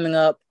was coming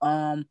up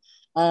on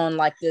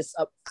like this.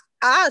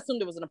 I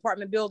assumed it was an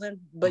apartment building,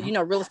 but you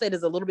know, real estate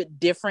is a little bit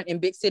different in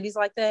big cities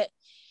like that.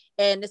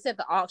 And it said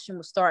the auction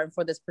was starting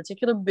for this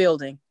particular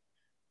building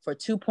for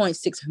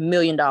 $2.6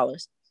 million.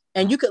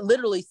 And you could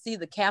literally see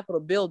the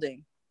Capitol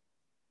building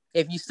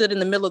if you stood in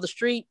the middle of the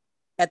street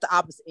at the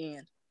opposite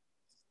end.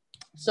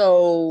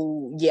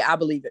 So yeah, I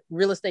believe it.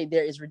 Real estate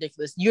there is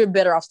ridiculous. You're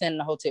better off staying in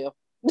a hotel.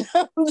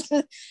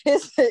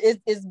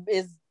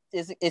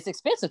 It's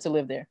expensive to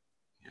live there.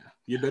 Yeah,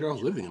 you're better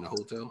off living in a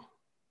hotel.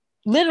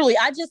 Literally,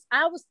 I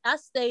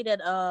stayed at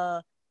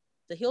the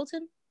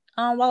Hilton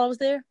while I was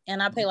there,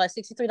 and I paid like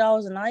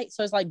 $63 a night.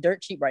 So it's like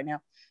dirt cheap right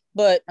now.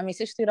 But I mean,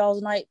 $63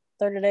 a night,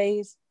 30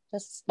 days,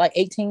 that's like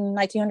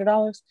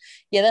 $1,900.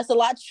 Yeah, that's a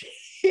lot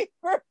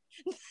cheaper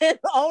than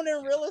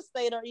owning real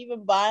estate or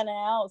even buying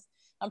a house.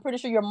 I'm pretty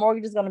sure your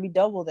mortgage is going to be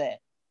double that.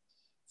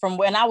 From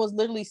when I was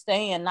literally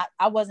staying,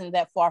 I wasn't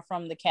that far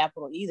from the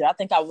Capitol either. I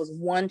think I was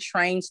 1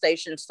 train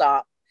station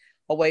stop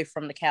away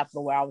from the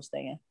Capitol where I was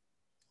staying.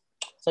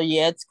 So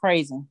yeah, it's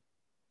crazy.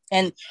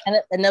 And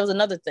there was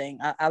another thing.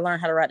 I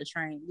learned how to ride the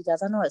train. You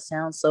guys, I know it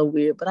sounds so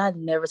weird, but I'd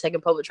never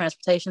taken public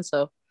transportation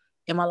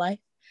in my life.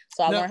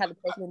 So I learned how to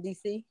take it in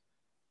DC.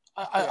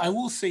 I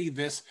will say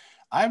this.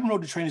 I haven't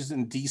rode the trains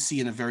in DC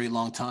in a very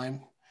long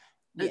time.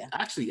 Yeah.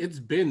 Actually, it's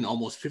been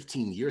almost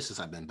 15 years since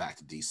I've been back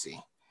to DC.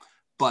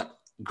 But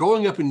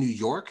growing up in New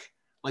York,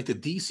 like the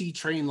DC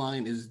train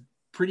line is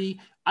pretty,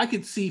 I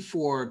could see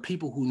for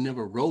people who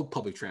never rode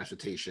public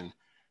transportation,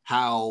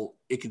 how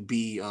it could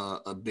be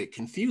a bit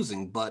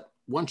confusing. But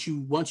once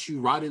you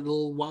ride it a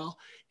little while,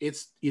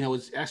 it's, you know,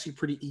 it's actually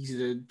pretty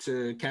easy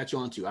to catch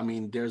on to. I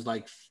mean, there's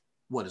like,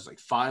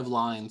 5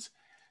 lines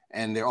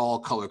and they're all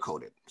color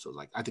coded. So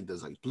like, I think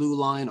there's like blue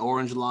line,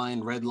 orange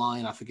line, red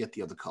line. I forget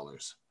the other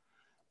colors.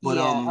 But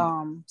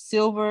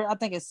silver, I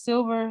think it's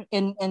silver.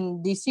 In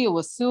DC, it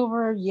was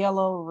silver,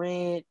 yellow,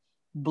 red,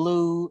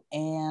 blue,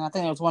 and I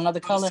think there was one other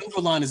color. The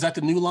silver line, is that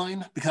the new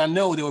line? Because I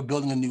know they were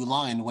building a new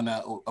line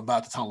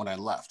about the time when I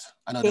left.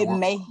 I know they were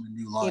building a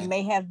new line. It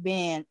may have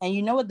been. And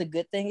you know what the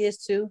good thing is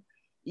too?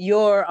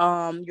 Your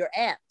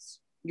apps,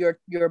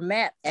 your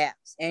map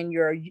apps and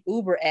your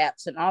Uber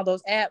apps and all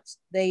those apps,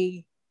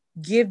 they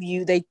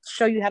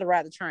show you how to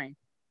ride the train.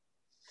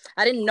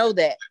 I didn't know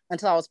that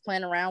until I was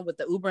playing around with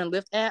the Uber and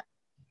Lyft app.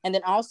 And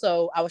then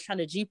also I was trying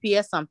to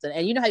GPS something.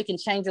 And you know how you can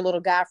change your little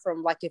guy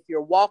from like if you're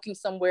walking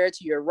somewhere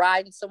to you're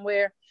riding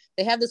somewhere?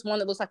 They have this one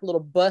that looks like a little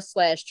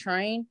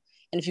bus/train.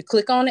 And if you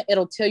click on it,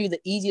 it'll tell you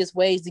the easiest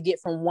ways to get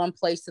from one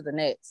place to the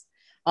next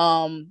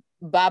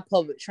by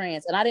public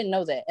trans. And I didn't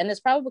know that. And it's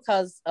probably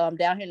because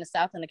down here in the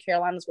South in the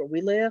Carolinas where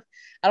we live,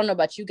 I don't know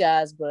about you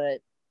guys, but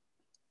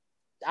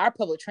our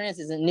public trans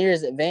isn't near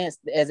as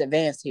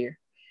advanced here.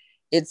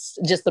 It's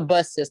just a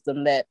bus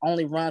system that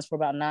only runs for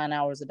about 9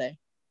 hours a day.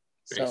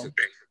 So,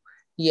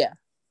 yeah.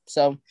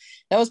 So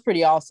that was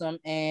pretty awesome.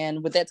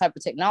 And with that type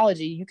of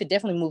technology, you could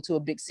definitely move to a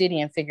big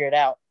city and figure it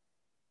out.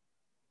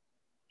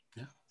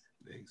 Yeah,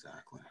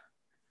 exactly.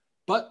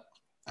 But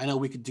I know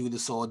we could do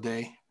this all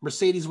day.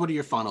 Mercedes, what are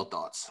your final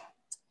thoughts?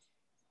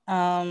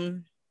 I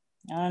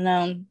don't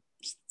know.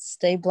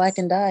 Stay black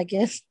and die, I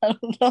guess. I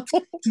don't know.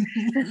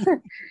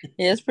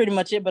 Yeah, that's pretty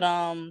much it. But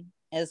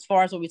as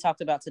far as what we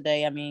talked about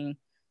today, I mean,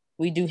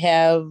 we do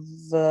have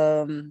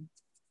a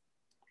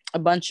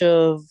bunch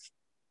of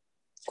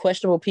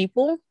questionable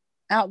people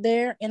out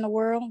there in the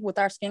world with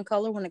our skin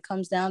color when it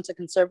comes down to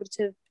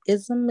conservatism,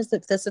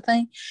 that's the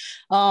thing.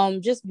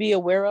 Just be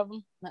aware of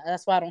them.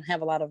 That's why I don't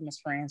have a lot of them as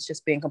friends,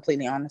 just being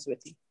completely honest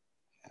with you.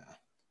 Yeah.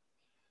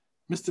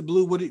 Mr.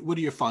 Blue, what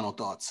are your final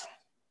thoughts?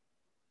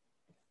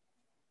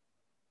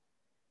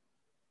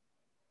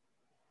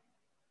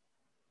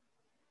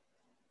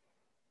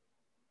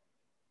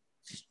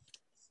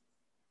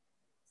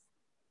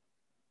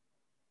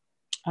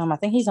 I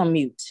think he's on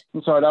mute.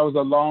 I'm sorry, that was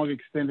a long,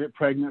 extended,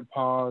 pregnant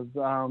pause.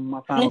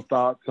 My final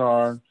thoughts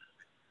are,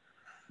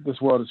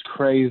 this world is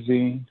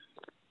crazy.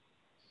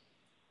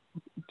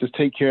 Just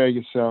take care of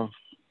yourself.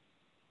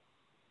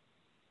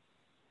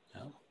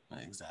 Yeah,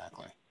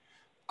 exactly.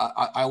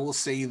 I will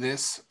say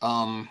this.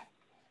 I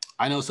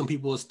know some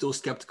people are still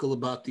skeptical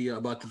about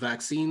the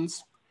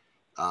vaccines.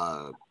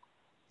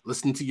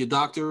 Listen to your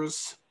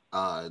doctors.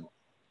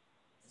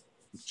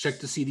 Check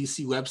the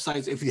CDC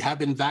websites. If you have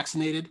been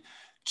vaccinated,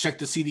 check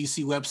the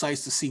CDC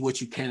websites to see what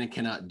you can and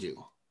cannot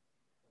do.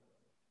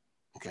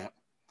 Okay.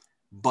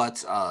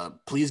 But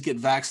please get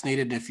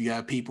vaccinated. If you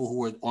have people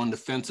who are on the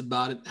fence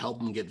about it, help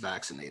them get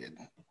vaccinated.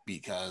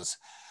 Because,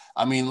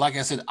 I mean, like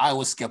I said, I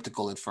was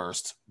skeptical at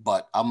first,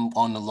 but I'm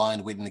on the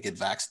line waiting to get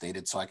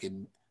vaccinated so I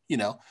can,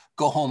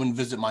 go home and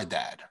visit my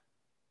dad,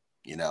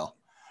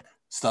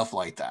 stuff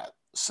like that.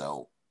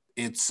 So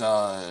it's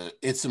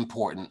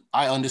important.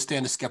 I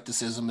understand the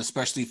skepticism,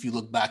 especially if you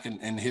look back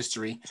in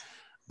history,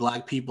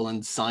 Black people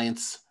in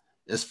science,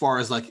 as far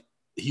as like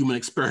human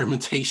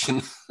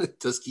experimentation,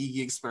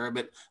 Tuskegee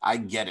experiment, I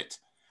get it.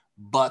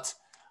 But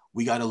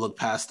we got to look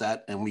past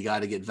that and we got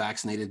to get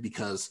vaccinated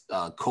because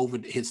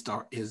COVID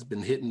has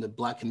been hitting the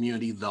Black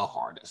community the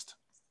hardest,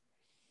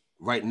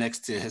 right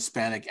next to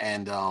Hispanic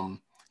and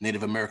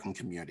Native American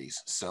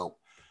communities. So,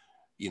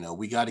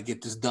 we got to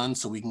get this done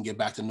so we can get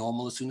back to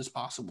normal as soon as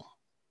possible.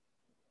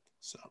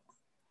 So,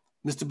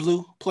 Mr.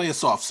 Blue, play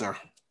us off, sir.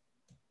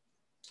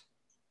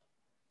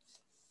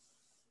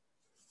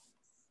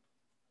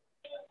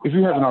 If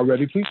you haven't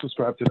already, please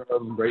subscribe to the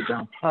Urban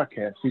Breakdown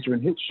podcast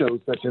featuring hit shows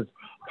such as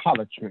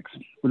POLI-TRICKS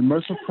with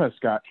Mercer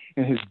Prescott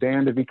and his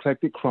band of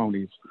eclectic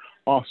cronies.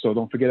 Also,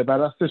 don't forget about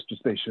our sister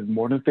station,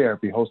 More Than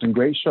Therapy, hosting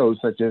great shows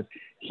such as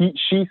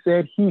She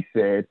Said, He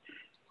Said,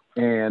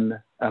 and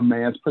A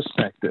Man's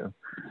Perspective.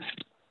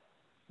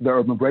 The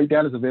Urban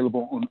Breakdown is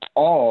available on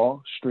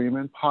all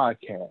streaming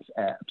podcast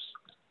apps.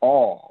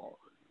 All.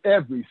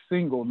 Every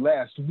single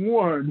last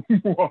one.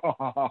 It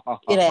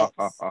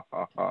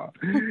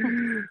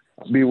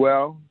Be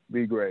well,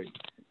 be great.